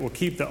diet that will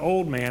keep the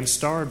old man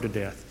starved to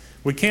death.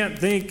 We can't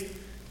think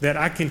that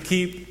I can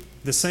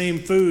keep the same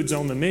foods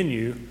on the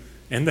menu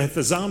and that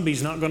the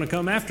zombie's not going to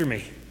come after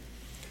me.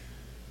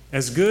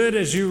 As good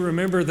as you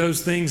remember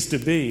those things to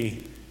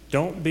be,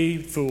 don't be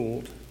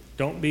fooled.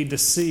 Don't be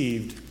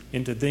deceived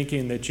into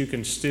thinking that you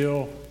can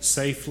still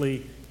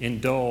safely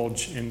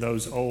indulge in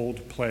those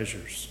old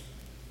pleasures.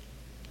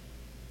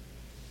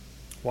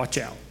 Watch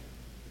out.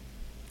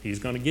 He's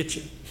going to get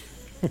you.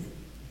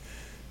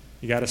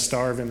 You got to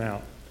starve him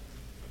out.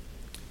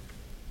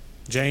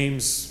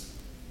 James,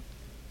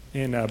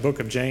 in the book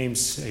of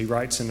James, he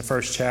writes in the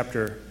first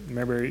chapter,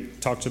 remember he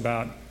talks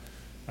about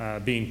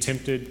being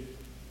tempted.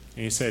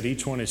 And he said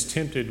each one is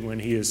tempted when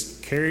he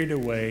is carried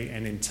away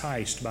and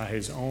enticed by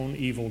his own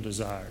evil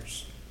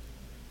desires.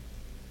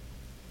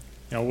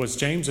 Now, was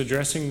James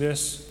addressing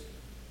this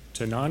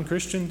to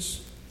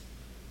non-Christians?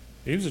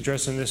 He was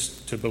addressing this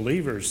to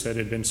believers that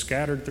had been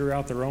scattered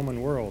throughout the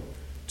Roman world,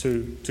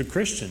 to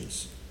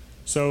Christians.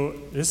 So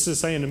this is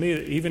saying to me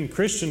that even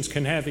Christians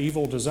can have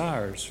evil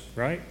desires,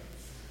 right?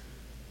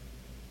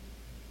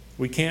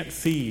 We can't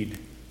feed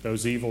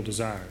those evil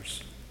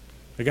desires.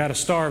 We got to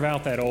starve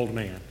out that old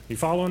man. You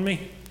following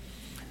me?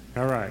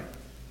 All right.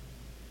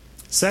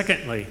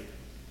 Secondly,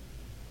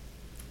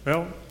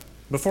 well,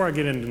 before I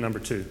get into number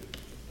 2,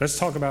 let's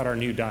talk about our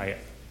new diet.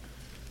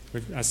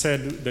 I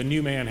said the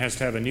new man has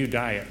to have a new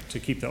diet to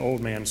keep the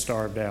old man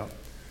starved out.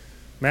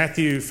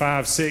 Matthew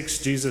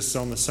 5:6, Jesus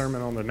on the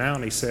Sermon on the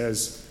Mount, he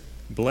says,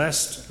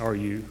 "Blessed are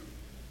you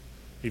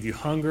if you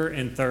hunger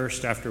and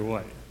thirst after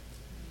what?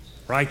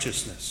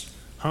 Righteousness.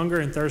 Hunger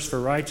and thirst for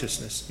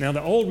righteousness." Now,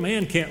 the old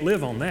man can't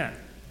live on that.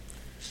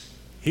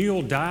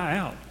 He'll die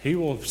out. He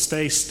will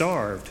stay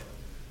starved.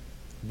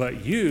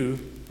 But you,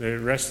 the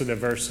rest of the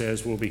verse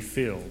says, will be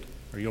filled,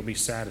 or you'll be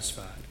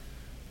satisfied.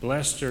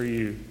 Blessed are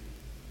you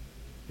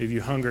if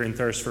you hunger and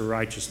thirst for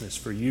righteousness,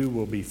 for you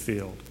will be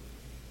filled.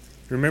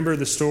 Remember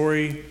the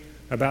story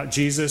about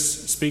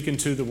Jesus speaking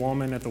to the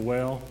woman at the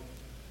well?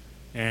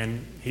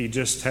 And he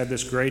just had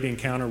this great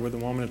encounter with the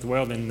woman at the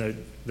well. Then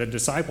the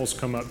disciples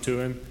come up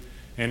to him,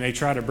 and they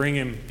try to bring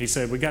him. He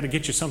said, "We got to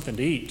get you something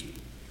to eat."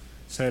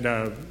 He said,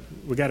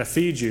 "We got to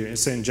feed you."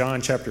 It's in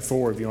John chapter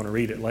 4 if you want to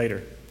read it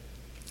later.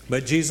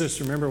 But Jesus,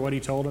 remember what he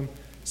told him?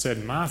 He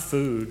said, "My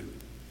food,"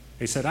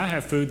 he said, "I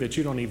have food that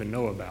you don't even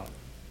know about.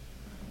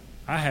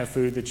 I have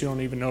food that you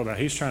don't even know about."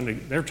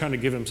 They're trying to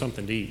give him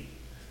something to eat.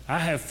 "I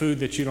have food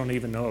that you don't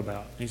even know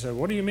about." He said,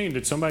 "What do you mean?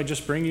 Did somebody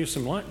just bring you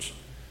some lunch?"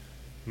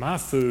 "My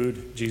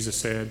food," Jesus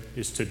said,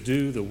 "is to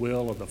do the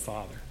will of the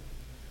Father."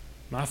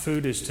 My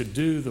food is to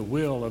do the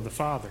will of the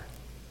Father.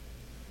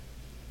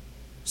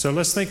 So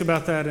let's think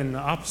about that in the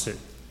opposite.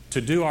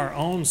 To do our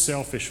own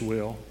selfish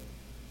will,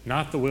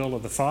 not the will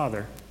of the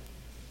Father.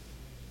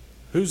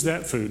 Who's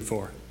that food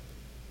for?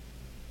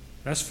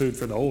 That's food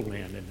for the old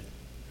man, isn't it?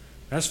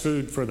 That's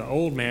food for the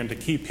old man to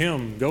keep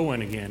him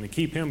going again, to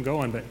keep him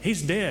going. But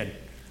he's dead.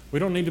 We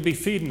don't need to be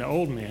feeding the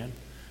old man.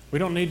 We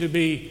don't need to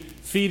be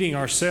feeding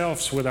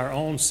ourselves with our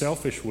own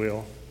selfish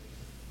will.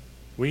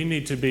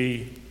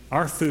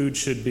 Our food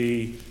should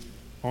be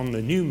on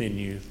the new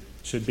menu,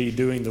 should be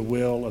doing the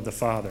will of the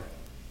Father.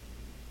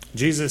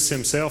 Jesus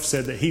himself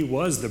said that he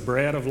was the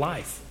bread of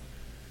life.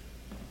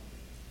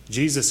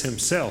 Jesus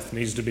himself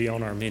needs to be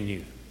on our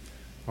menu.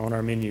 On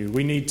our menu.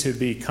 We need to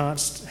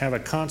have a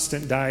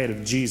constant diet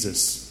of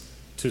Jesus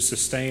to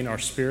sustain our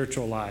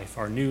spiritual life,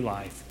 our new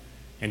life,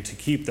 and to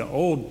keep the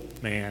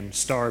old man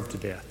starved to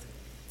death.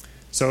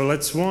 So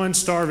let's, 1,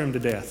 starve him to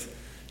death.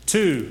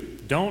 2,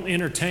 don't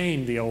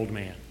entertain the old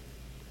man.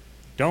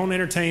 Don't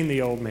entertain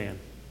the old man.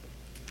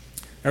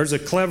 There's a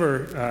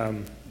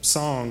clever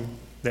song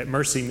that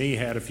Mercy Me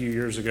had a few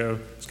years ago.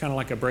 It's kind of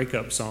like a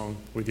breakup song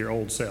with your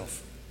old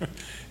self.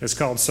 It's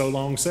called "So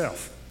Long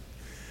Self."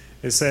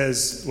 It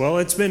says, "Well,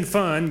 it's been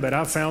fun, but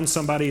I've found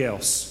somebody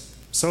else.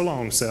 So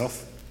long,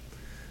 self.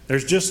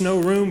 There's just no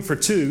room for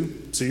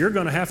 2, so you're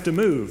going to have to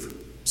move.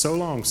 So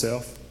long,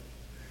 self.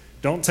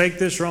 Don't take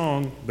this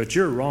wrong, but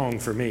you're wrong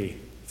for me.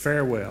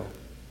 Farewell.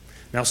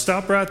 Now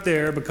stop right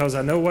there, because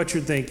I know what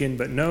you're thinking,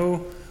 but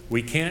no,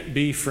 we can't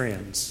be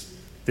friends.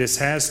 This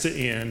has to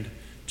end.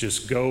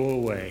 Just go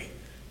away.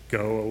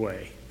 Go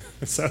away."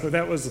 So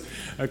that was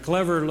a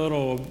clever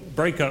little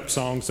breakup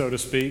song, so to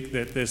speak,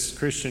 that this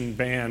Christian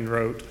band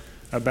wrote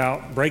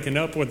about breaking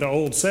up with the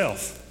old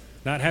self,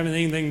 not having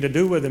anything to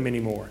do with him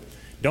anymore.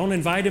 Don't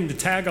invite him to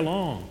tag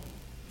along.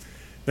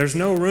 There's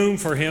no room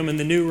for him in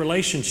the new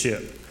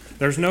relationship.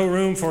 There's no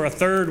room for a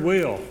third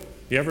wheel.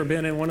 You ever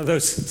been in one of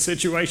those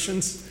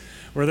situations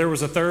where there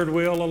was a third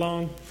wheel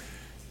along?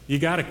 You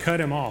got to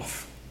cut him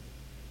off.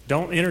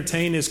 Don't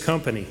entertain his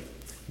company.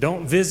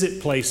 Don't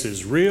visit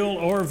places, real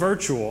or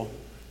virtual,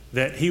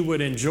 that he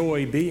would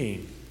enjoy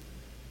being.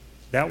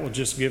 That will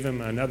just give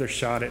him another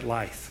shot at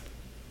life.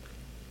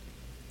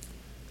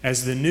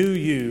 As the new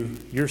you,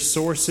 your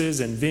sources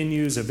and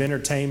venues of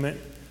entertainment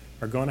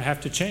are going to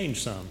have to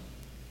change some.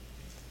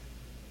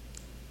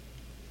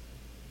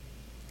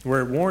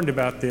 We're warned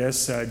about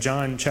this,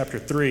 John chapter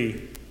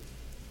 3,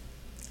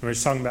 where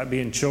he's talking about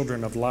being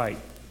children of light.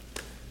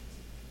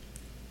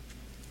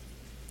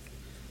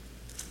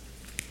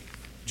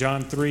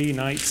 John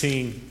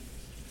 3:19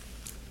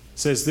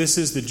 says, "This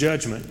is the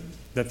judgment,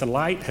 that the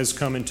light has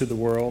come into the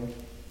world,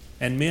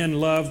 and men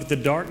loved the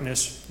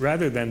darkness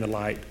rather than the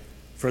light,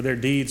 for their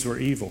deeds were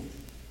evil.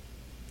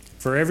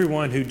 For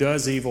everyone who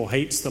does evil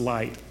hates the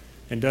light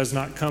and does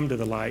not come to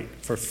the light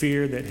for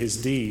fear that his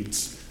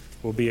deeds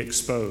will be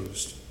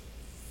exposed."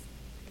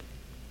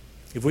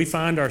 If we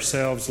find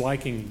ourselves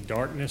liking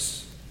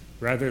darkness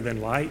rather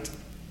than light,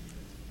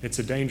 it's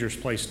a dangerous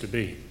place to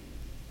be.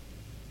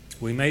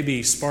 We may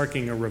be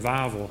sparking a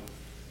revival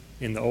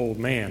in the old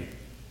man.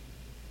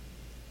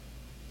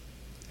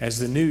 As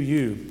the new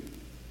you,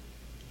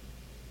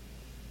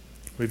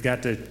 we've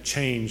got to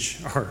change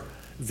our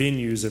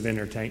venues of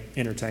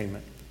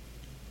entertainment.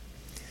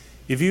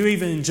 If you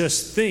even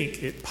just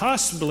think it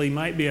possibly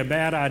might be a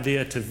bad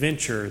idea to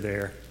venture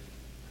there,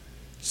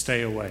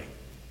 stay away.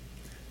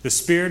 The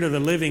Spirit of the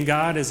living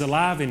God is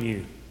alive in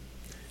you.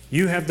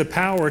 You have the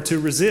power to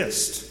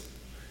resist.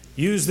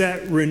 Use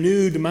that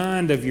renewed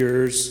mind of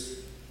yours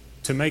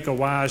to make a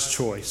wise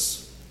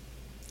choice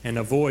and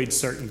avoid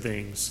certain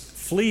things.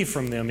 Flee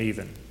from them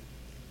even,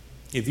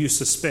 if you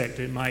suspect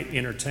it might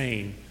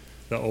entertain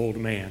the old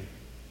man.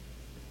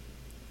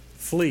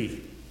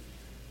 Flee.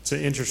 It's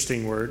an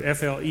interesting word.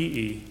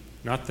 F-L-E-E,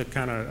 not the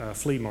kind of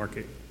flea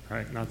market,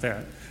 right? Not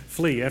that.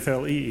 Flee,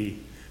 F-L-E-E.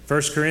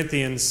 1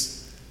 Corinthians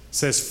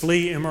says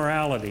flee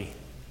immorality,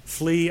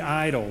 flee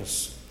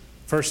idols.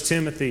 1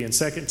 Timothy and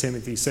 2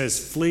 Timothy says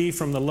flee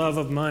from the love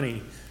of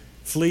money,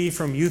 flee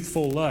from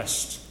youthful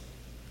lust.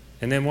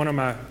 And then one of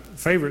my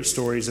favorite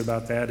stories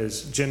about that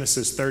is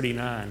Genesis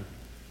 39.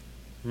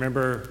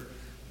 Remember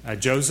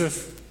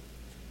Joseph?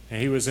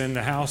 And he was in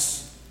the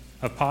house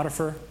of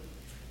Potiphar,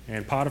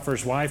 and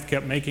Potiphar's wife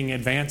kept making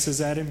advances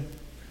at him,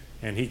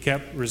 and he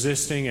kept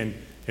resisting, and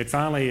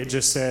it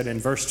just said in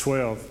verse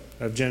 12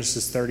 of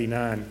Genesis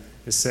 39,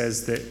 it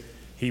says that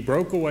he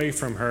broke away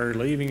from her,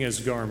 leaving his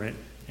garment,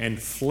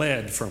 and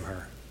fled from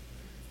her.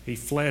 He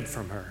fled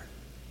from her.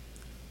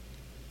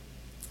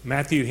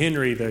 Matthew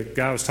Henry, the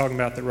guy I was talking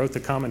about that wrote the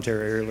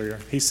commentary earlier,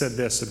 he said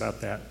this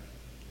about that.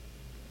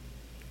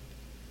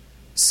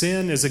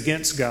 Sin is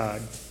against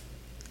God,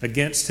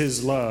 against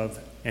his love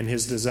and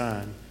his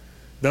design.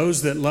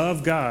 Those that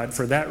love God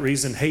for that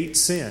reason hate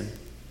sin.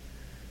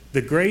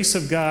 The grace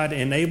of God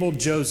enabled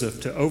Joseph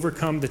to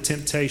overcome the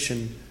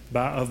temptation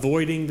by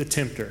avoiding the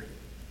tempter.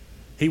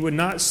 He would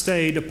not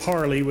stay to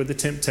parley with the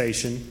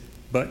temptation,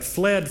 but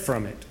fled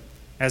from it,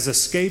 as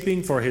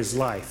escaping for his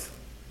life.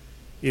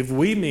 If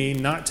we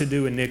mean not to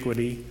do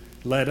iniquity,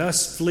 let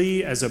us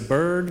flee as a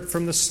bird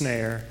from the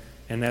snare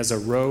and as a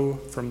roe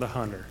from the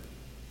hunter.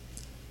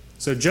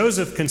 So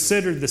Joseph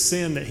considered the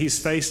sin that he's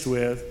faced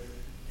with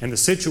and the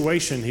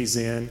situation he's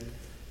in.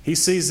 He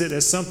sees it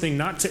as something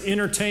not to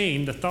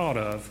entertain the thought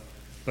of,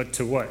 but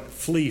to what?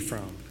 Flee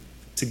from.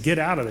 To get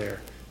out of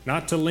there.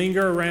 Not to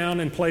linger around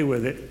and play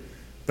with it,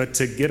 but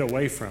to get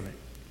away from it.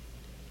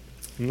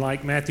 And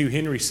like Matthew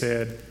Henry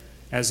said,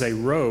 as a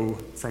roe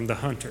from the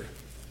hunter.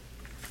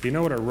 Do you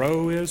know what a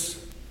roe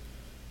is?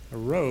 A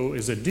roe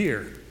is a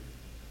deer.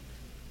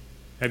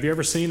 Have you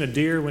ever seen a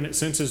deer when it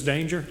senses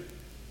danger?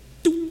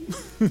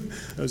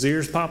 Those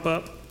ears pop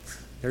up.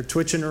 They're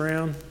twitching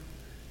around.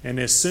 And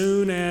as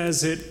soon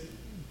as it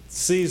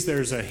sees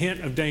there's a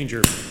hint of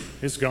danger,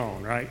 it's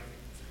gone, right?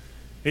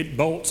 It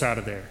bolts out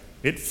of there.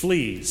 It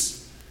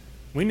flees.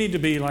 We need to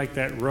be like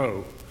that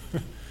roe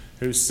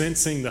who's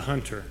sensing the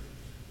hunter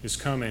is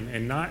coming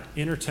and not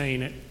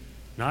entertain it,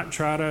 not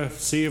try to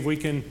see if we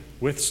can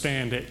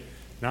withstand it,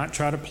 not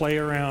try to play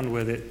around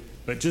with it,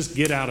 but just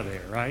get out of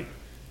there, right?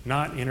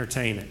 Not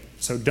entertain it.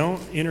 So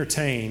don't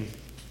entertain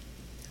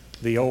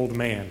the old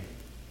man.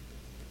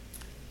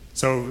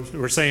 So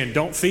we're saying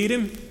don't feed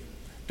him,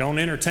 don't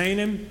entertain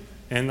him,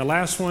 and the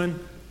last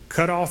one,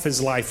 cut off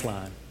his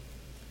lifeline.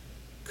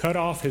 Cut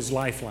off his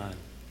lifeline.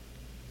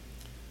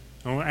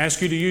 I want to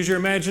ask you to use your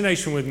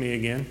imagination with me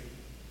again.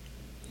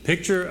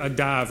 Picture a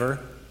diver,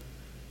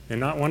 and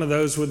not one of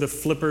those with the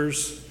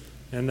flippers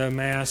and the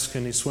mask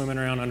and he's swimming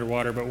around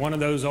underwater, but one of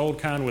those old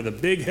kind with a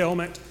big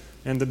helmet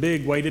and the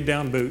big weighted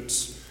down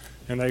boots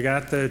and they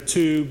got the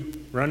tube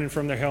running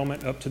from their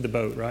helmet up to the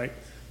boat, right?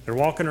 They're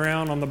walking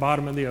around on the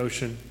bottom of the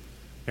ocean.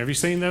 Have you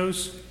seen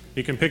those?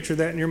 You can picture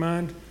that in your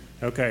mind?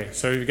 Okay,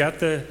 so you've got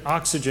the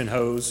oxygen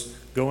hose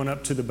going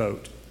up to the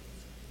boat.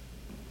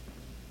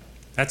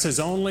 That's his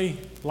only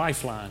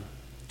lifeline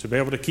to be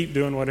able to keep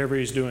doing whatever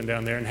he's doing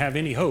down there and have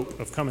any hope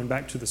of coming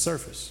back to the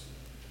surface.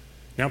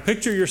 Now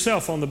picture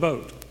yourself on the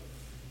boat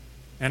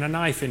and a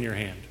knife in your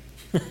hand.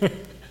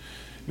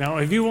 Now,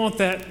 if you want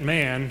that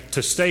man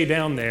to stay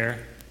down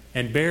there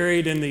and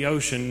buried in the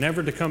ocean,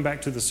 never to come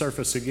back to the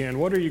surface again,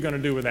 what are you going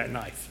to do with that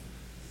knife?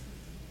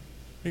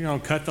 You're going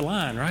to cut the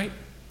line, right?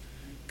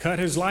 Cut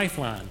his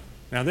lifeline.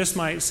 Now, this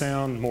might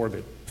sound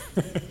morbid,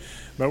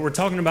 but we're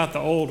talking about the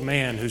old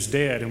man who's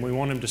dead, and we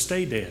want him to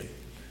stay dead.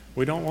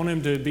 We don't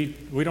want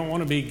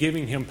to be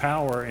giving him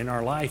power in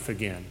our life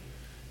again.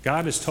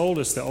 God has told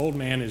us the old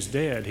man is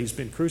dead. He's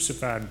been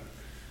crucified.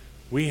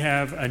 We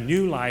have a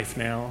new life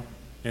now,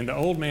 and the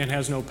old man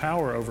has no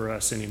power over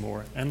us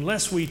anymore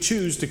unless we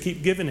choose to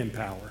keep giving him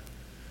power.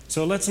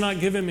 So let's not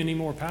give him any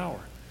more power.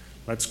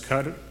 Let's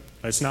cut it.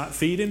 Let's not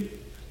feed him.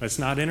 Let's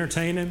not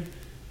entertain him.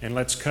 And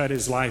let's cut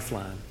his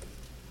lifeline.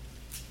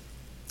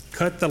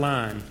 Cut the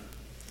line.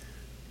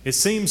 It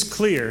seems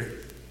clear,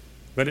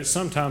 but it's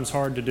sometimes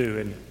hard to do,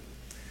 isn't it?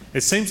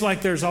 It seems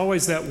like there's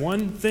always that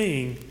one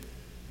thing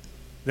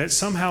that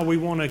somehow we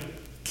want to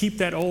keep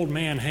that old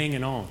man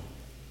hanging on.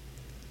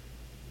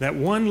 That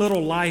one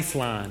little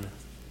lifeline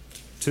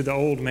to the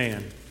old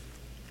man.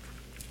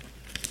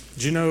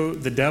 Do you know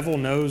the devil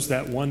knows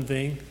that one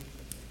thing?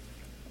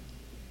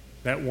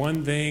 That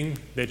one thing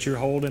that you're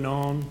holding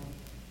on,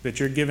 that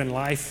you're giving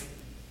life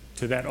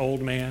to that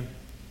old man.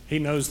 He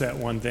knows that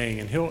one thing,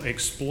 and he'll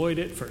exploit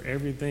it for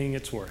everything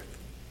it's worth.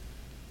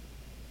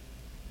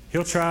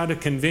 He'll try to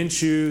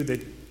convince you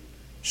that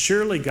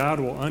surely God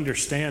will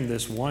understand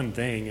this one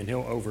thing and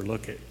he'll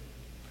overlook it.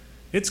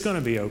 It's going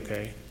to be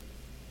okay.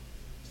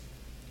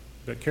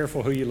 But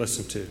careful who you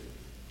listen to.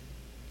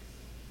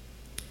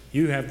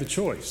 You have the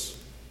choice.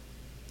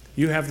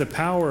 You have the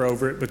power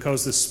over it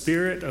because the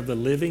Spirit of the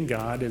living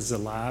God is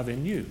alive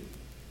in you.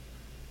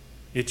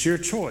 It's your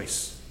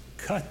choice.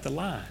 Cut the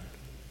line.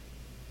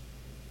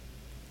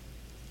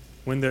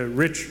 When the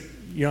rich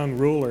young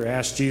ruler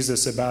asked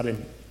Jesus about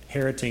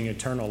inheriting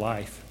eternal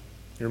life,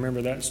 you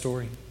remember that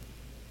story?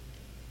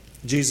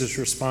 Jesus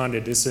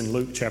responded, this is in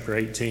Luke chapter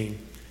 18.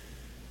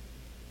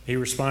 He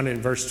responded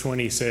in verse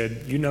 20, he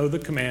said, "You know the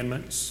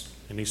commandments,"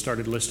 and he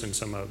started listing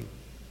some of them.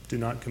 Do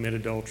not commit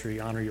adultery,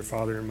 honor your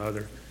father and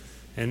mother.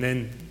 And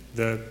then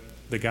the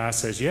guy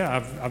says,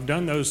 "Yeah, I've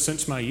done those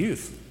since my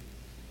youth."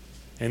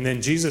 And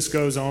then Jesus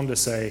goes on to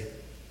say,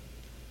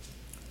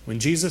 when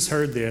Jesus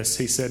heard this,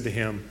 he said to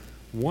him,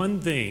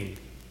 "One thing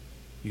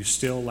you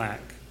still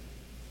lack."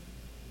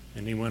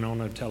 And he went on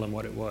to tell him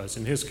what it was.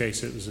 In his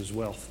case, it was his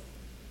wealth,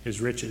 his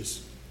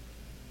riches.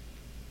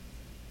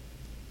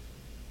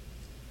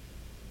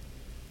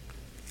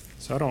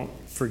 So I don't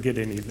forget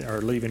anything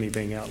or leave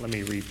anything out. Let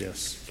me read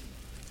this.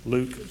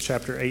 Luke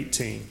chapter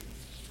 18.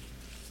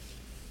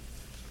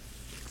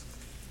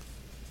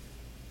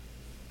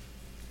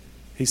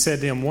 He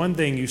said to him, "One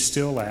thing you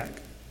still lack.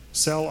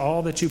 Sell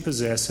all that you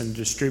possess and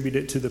distribute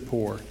it to the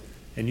poor,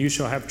 and you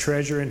shall have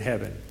treasure in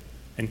heaven.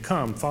 And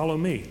come, follow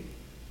me."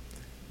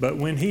 But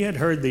when he had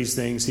heard these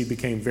things, he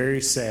became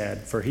very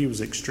sad, for he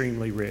was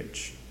extremely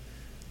rich.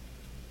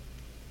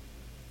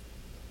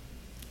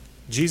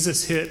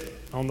 Jesus hit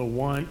on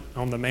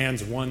the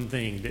man's one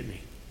thing, didn't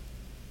he?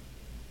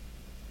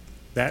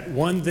 That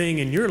one thing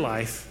in your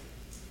life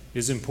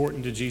is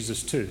important to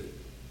Jesus too.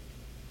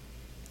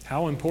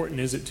 How important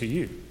is it to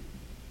you?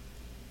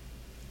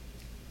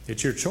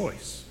 It's your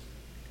choice.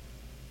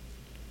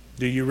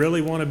 Do you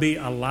really want to be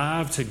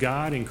alive to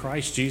God in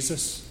Christ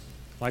Jesus,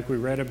 like we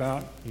read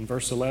about in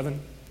verse 11?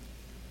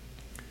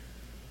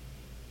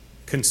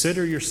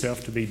 Consider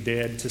yourself to be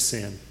dead to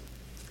sin.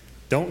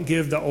 Don't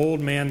give the old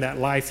man that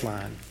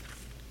lifeline.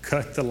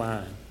 Cut the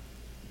line.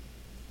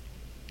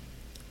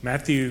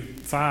 Matthew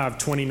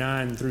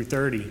 5:29 through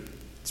 30.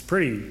 It's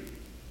pretty,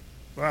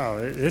 wow,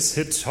 this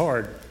hits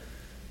hard.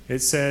 It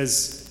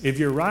says, "If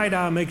your right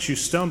eye makes you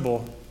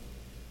stumble,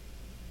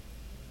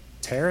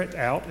 tear it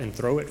out and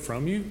throw it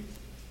from you?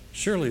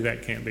 Surely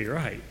that can't be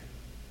right.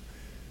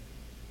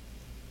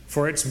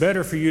 For it's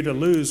better for you to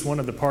lose one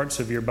of the parts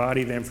of your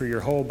body than for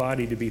your whole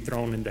body to be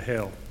thrown into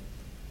hell."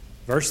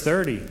 Verse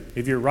 30,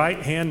 "If your right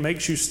hand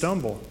makes you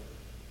stumble,"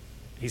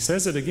 he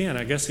says it again,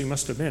 I guess he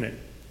must have meant it,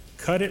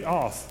 "cut it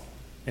off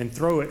and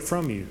throw it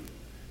from you.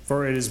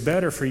 For it is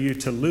better for you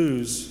to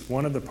lose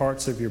one of the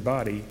parts of your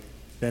body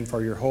than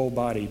for your whole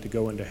body to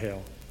go into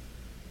hell."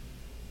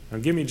 Now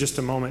give me just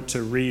a moment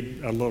to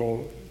read a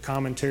little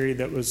commentary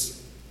that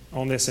was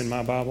on this in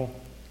my Bible.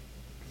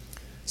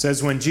 It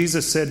says, when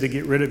Jesus said to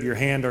get rid of your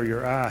hand or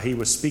your eye, he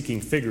was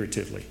speaking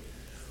figuratively.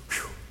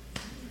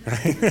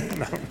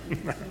 No.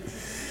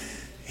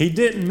 He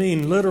didn't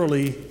mean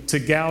literally to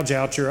gouge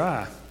out your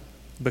eye,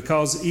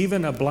 because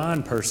even a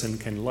blind person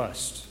can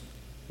lust.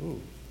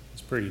 Ooh,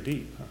 that's pretty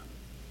deep, huh?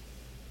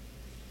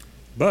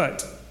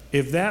 But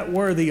if that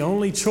were the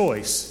only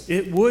choice,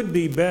 it would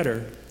be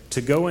better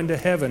to go into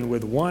heaven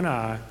with one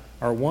eye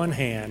or one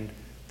hand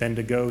than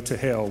to go to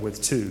hell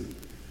with two.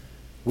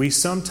 We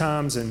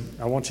sometimes, and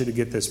I want you to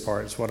get this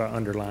part, it's what I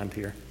underlined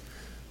here.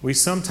 We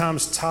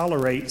sometimes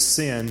tolerate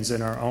sins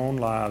in our own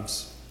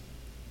lives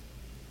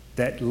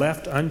that,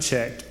 left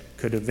unchecked,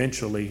 could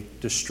eventually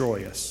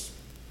destroy us.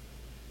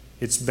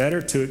 It's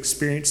better to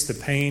experience the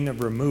pain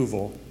of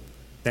removal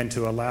than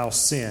to allow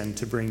sin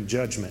to bring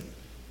judgment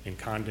and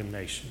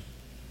condemnation.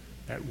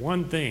 That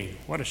one thing,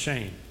 what a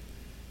shame.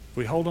 If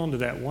we hold on to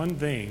that one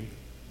thing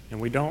and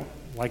we don't,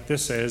 like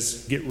this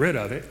says, get rid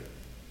of it,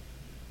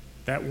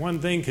 that one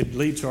thing could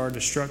lead to our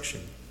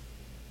destruction.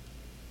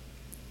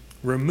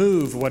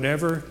 Remove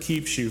whatever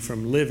keeps you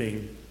from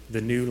living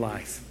the new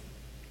life.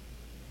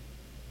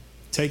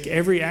 Take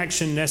every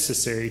action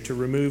necessary to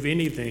remove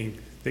anything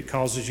that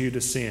causes you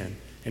to sin,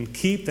 and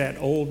keep that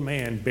old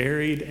man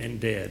buried and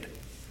dead.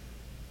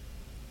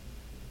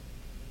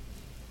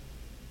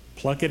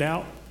 Pluck it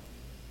out,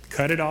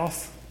 cut it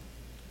off,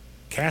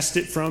 cast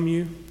it from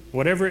you,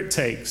 whatever it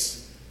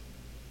takes.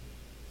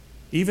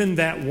 Even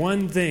that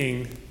one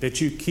thing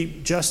that you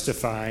keep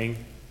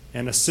justifying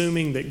and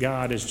assuming that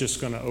God is just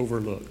going to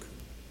overlook.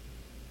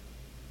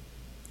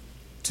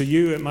 To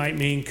you, it might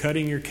mean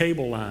cutting your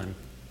cable line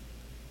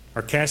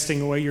or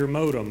casting away your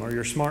modem or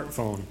your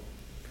smartphone.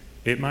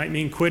 It might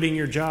mean quitting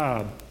your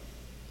job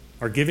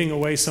or giving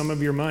away some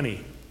of your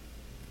money.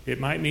 It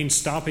might mean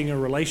stopping a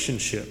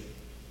relationship.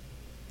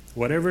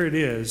 Whatever it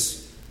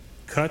is,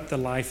 cut the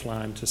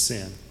lifeline to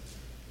sin.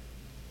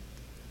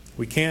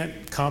 We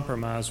can't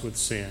compromise with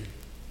sin.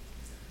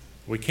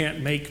 We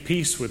can't make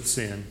peace with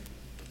sin.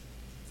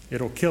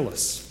 It'll kill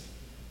us.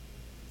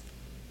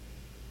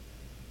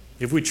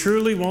 If we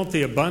truly want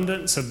the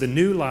abundance of the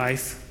new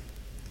life,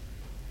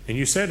 and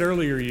you said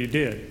earlier you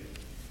did,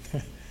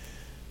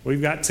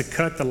 we've got to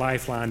cut the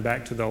lifeline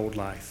back to the old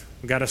life.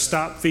 We've got to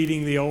stop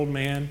feeding the old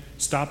man,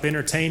 stop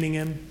entertaining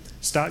him,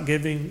 stop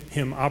giving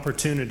him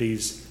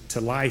opportunities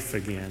to life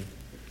again,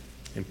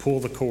 and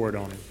pull the cord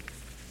on him.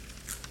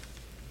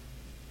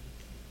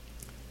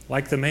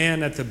 Like the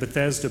man at the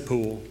Bethesda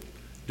pool,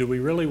 do we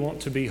really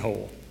want to be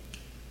whole?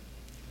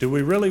 Do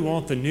we really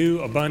want the new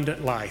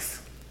abundant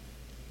life?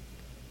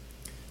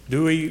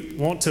 Do we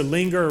want to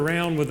linger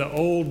around with the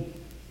old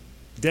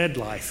dead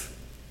life?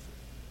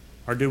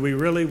 Or do we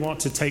really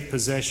want to take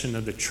possession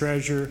of the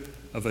treasure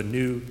of a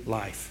new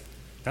life?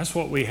 That's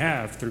what we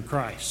have through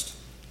Christ.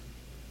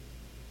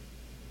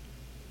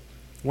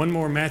 One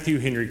more Matthew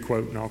Henry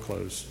quote and I'll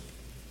close.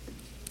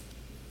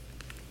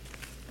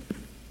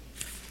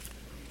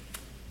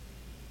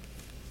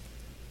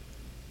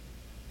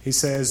 He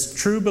says,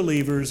 "True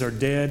believers are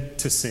dead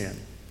to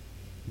sin.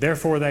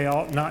 Therefore they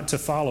ought not to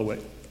follow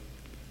it.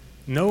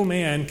 No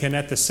man can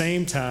at the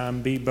same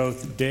time be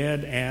both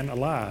dead and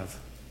alive.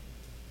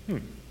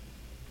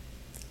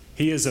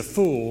 He is a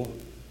fool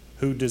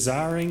who,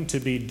 desiring to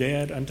be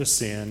dead unto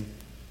sin,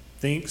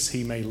 thinks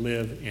he may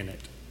live in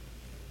it."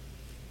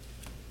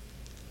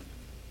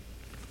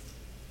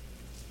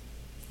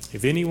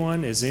 If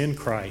anyone is in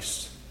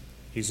Christ,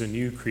 he's a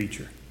new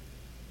creature.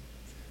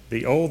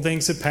 The old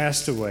things have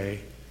passed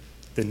away,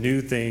 the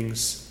new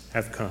things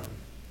have come.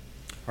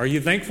 Are you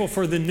thankful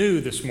for the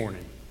new this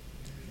morning?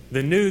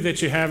 The new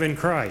that you have in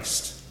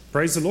Christ.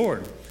 Praise the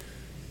Lord.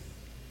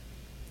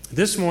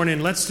 This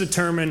morning, let's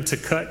determine to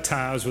cut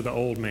ties with the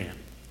old man.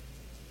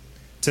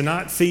 To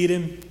not feed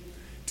him,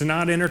 to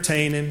not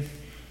entertain him,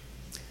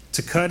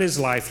 to cut his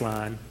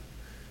lifeline,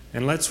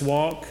 and let's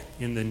walk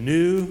in the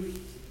new,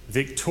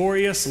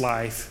 victorious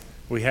life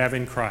we have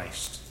in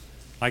Christ.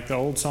 Like the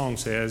old song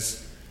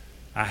says,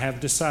 I have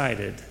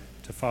decided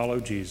to follow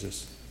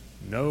Jesus.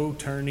 No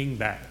turning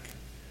back.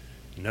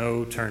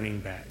 No turning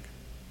back.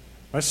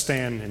 Let's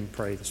stand and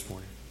pray this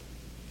morning.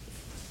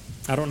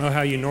 I don't know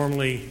how you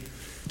normally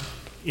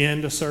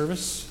end a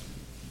service.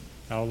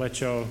 I'll let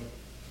y'all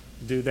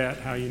do that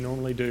how you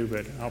normally do,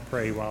 but I'll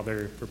pray while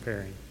they're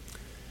preparing.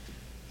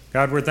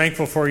 God, we're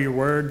thankful for your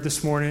word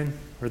this morning.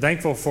 We're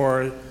thankful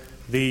for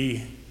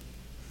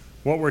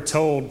what we're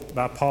told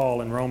by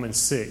Paul in Romans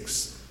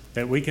 6,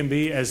 that we can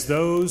be as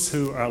those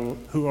who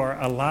are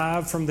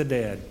alive from the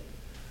dead,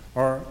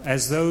 or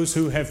as those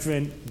who have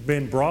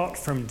been brought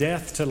from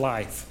death to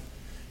life.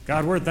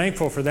 God, we're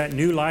thankful for that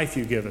new life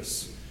you give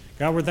us.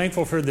 God, we're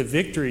thankful for the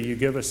victory you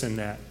give us in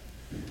that.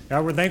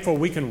 God, we're thankful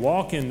we can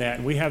walk in that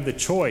and we have the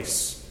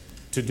choice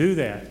to do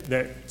that,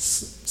 that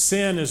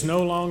sin is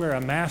no longer a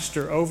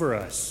master over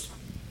us.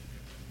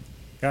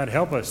 God,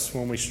 help us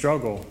when we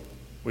struggle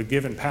with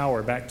giving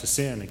power back to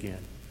sin again.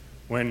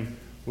 When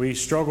we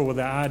struggle with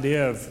the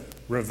idea of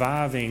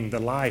reviving the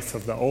life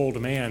of the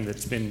old man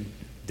that's been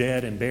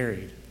dead and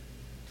buried.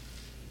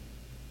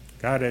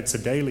 God, it's a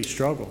daily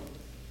struggle.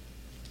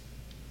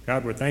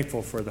 God, we're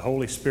thankful for the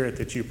Holy Spirit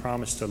that you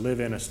promised to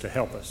live in us to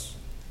help us.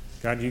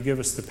 God, you give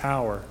us the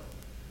power.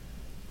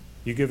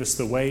 You give us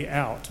the way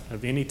out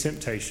of any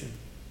temptation,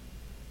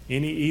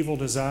 any evil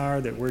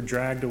desire that we're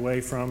dragged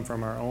away from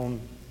our own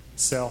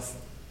self,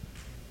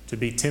 to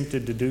be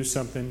tempted to do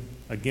something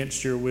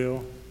against your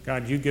will.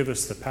 God, you give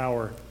us the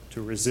power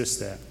to resist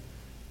that,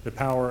 the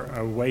power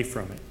away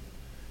from it.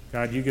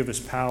 God, you give us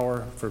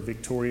power for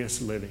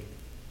victorious living.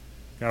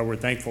 God, we're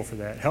thankful for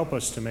that. Help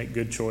us to make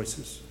good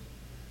choices.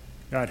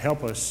 God,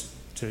 help us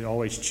to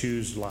always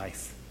choose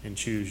life and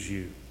choose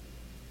you.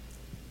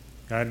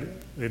 God,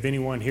 if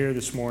anyone here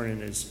this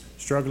morning is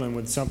struggling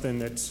with something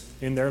that's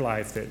in their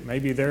life that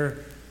maybe they're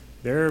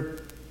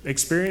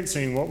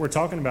experiencing what we're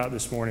talking about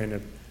this morning,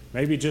 of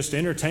maybe just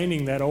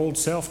entertaining that old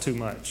self too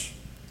much,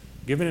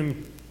 giving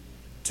him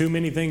too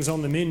many things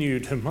on the menu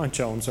to munch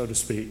on, so to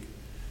speak.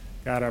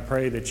 God, I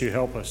pray that you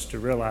help us to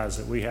realize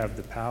that we have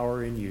the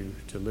power in you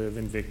to live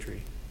in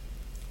victory.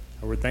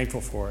 And we're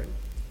thankful for it.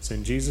 It's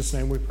in Jesus'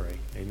 name we pray.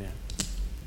 Amen.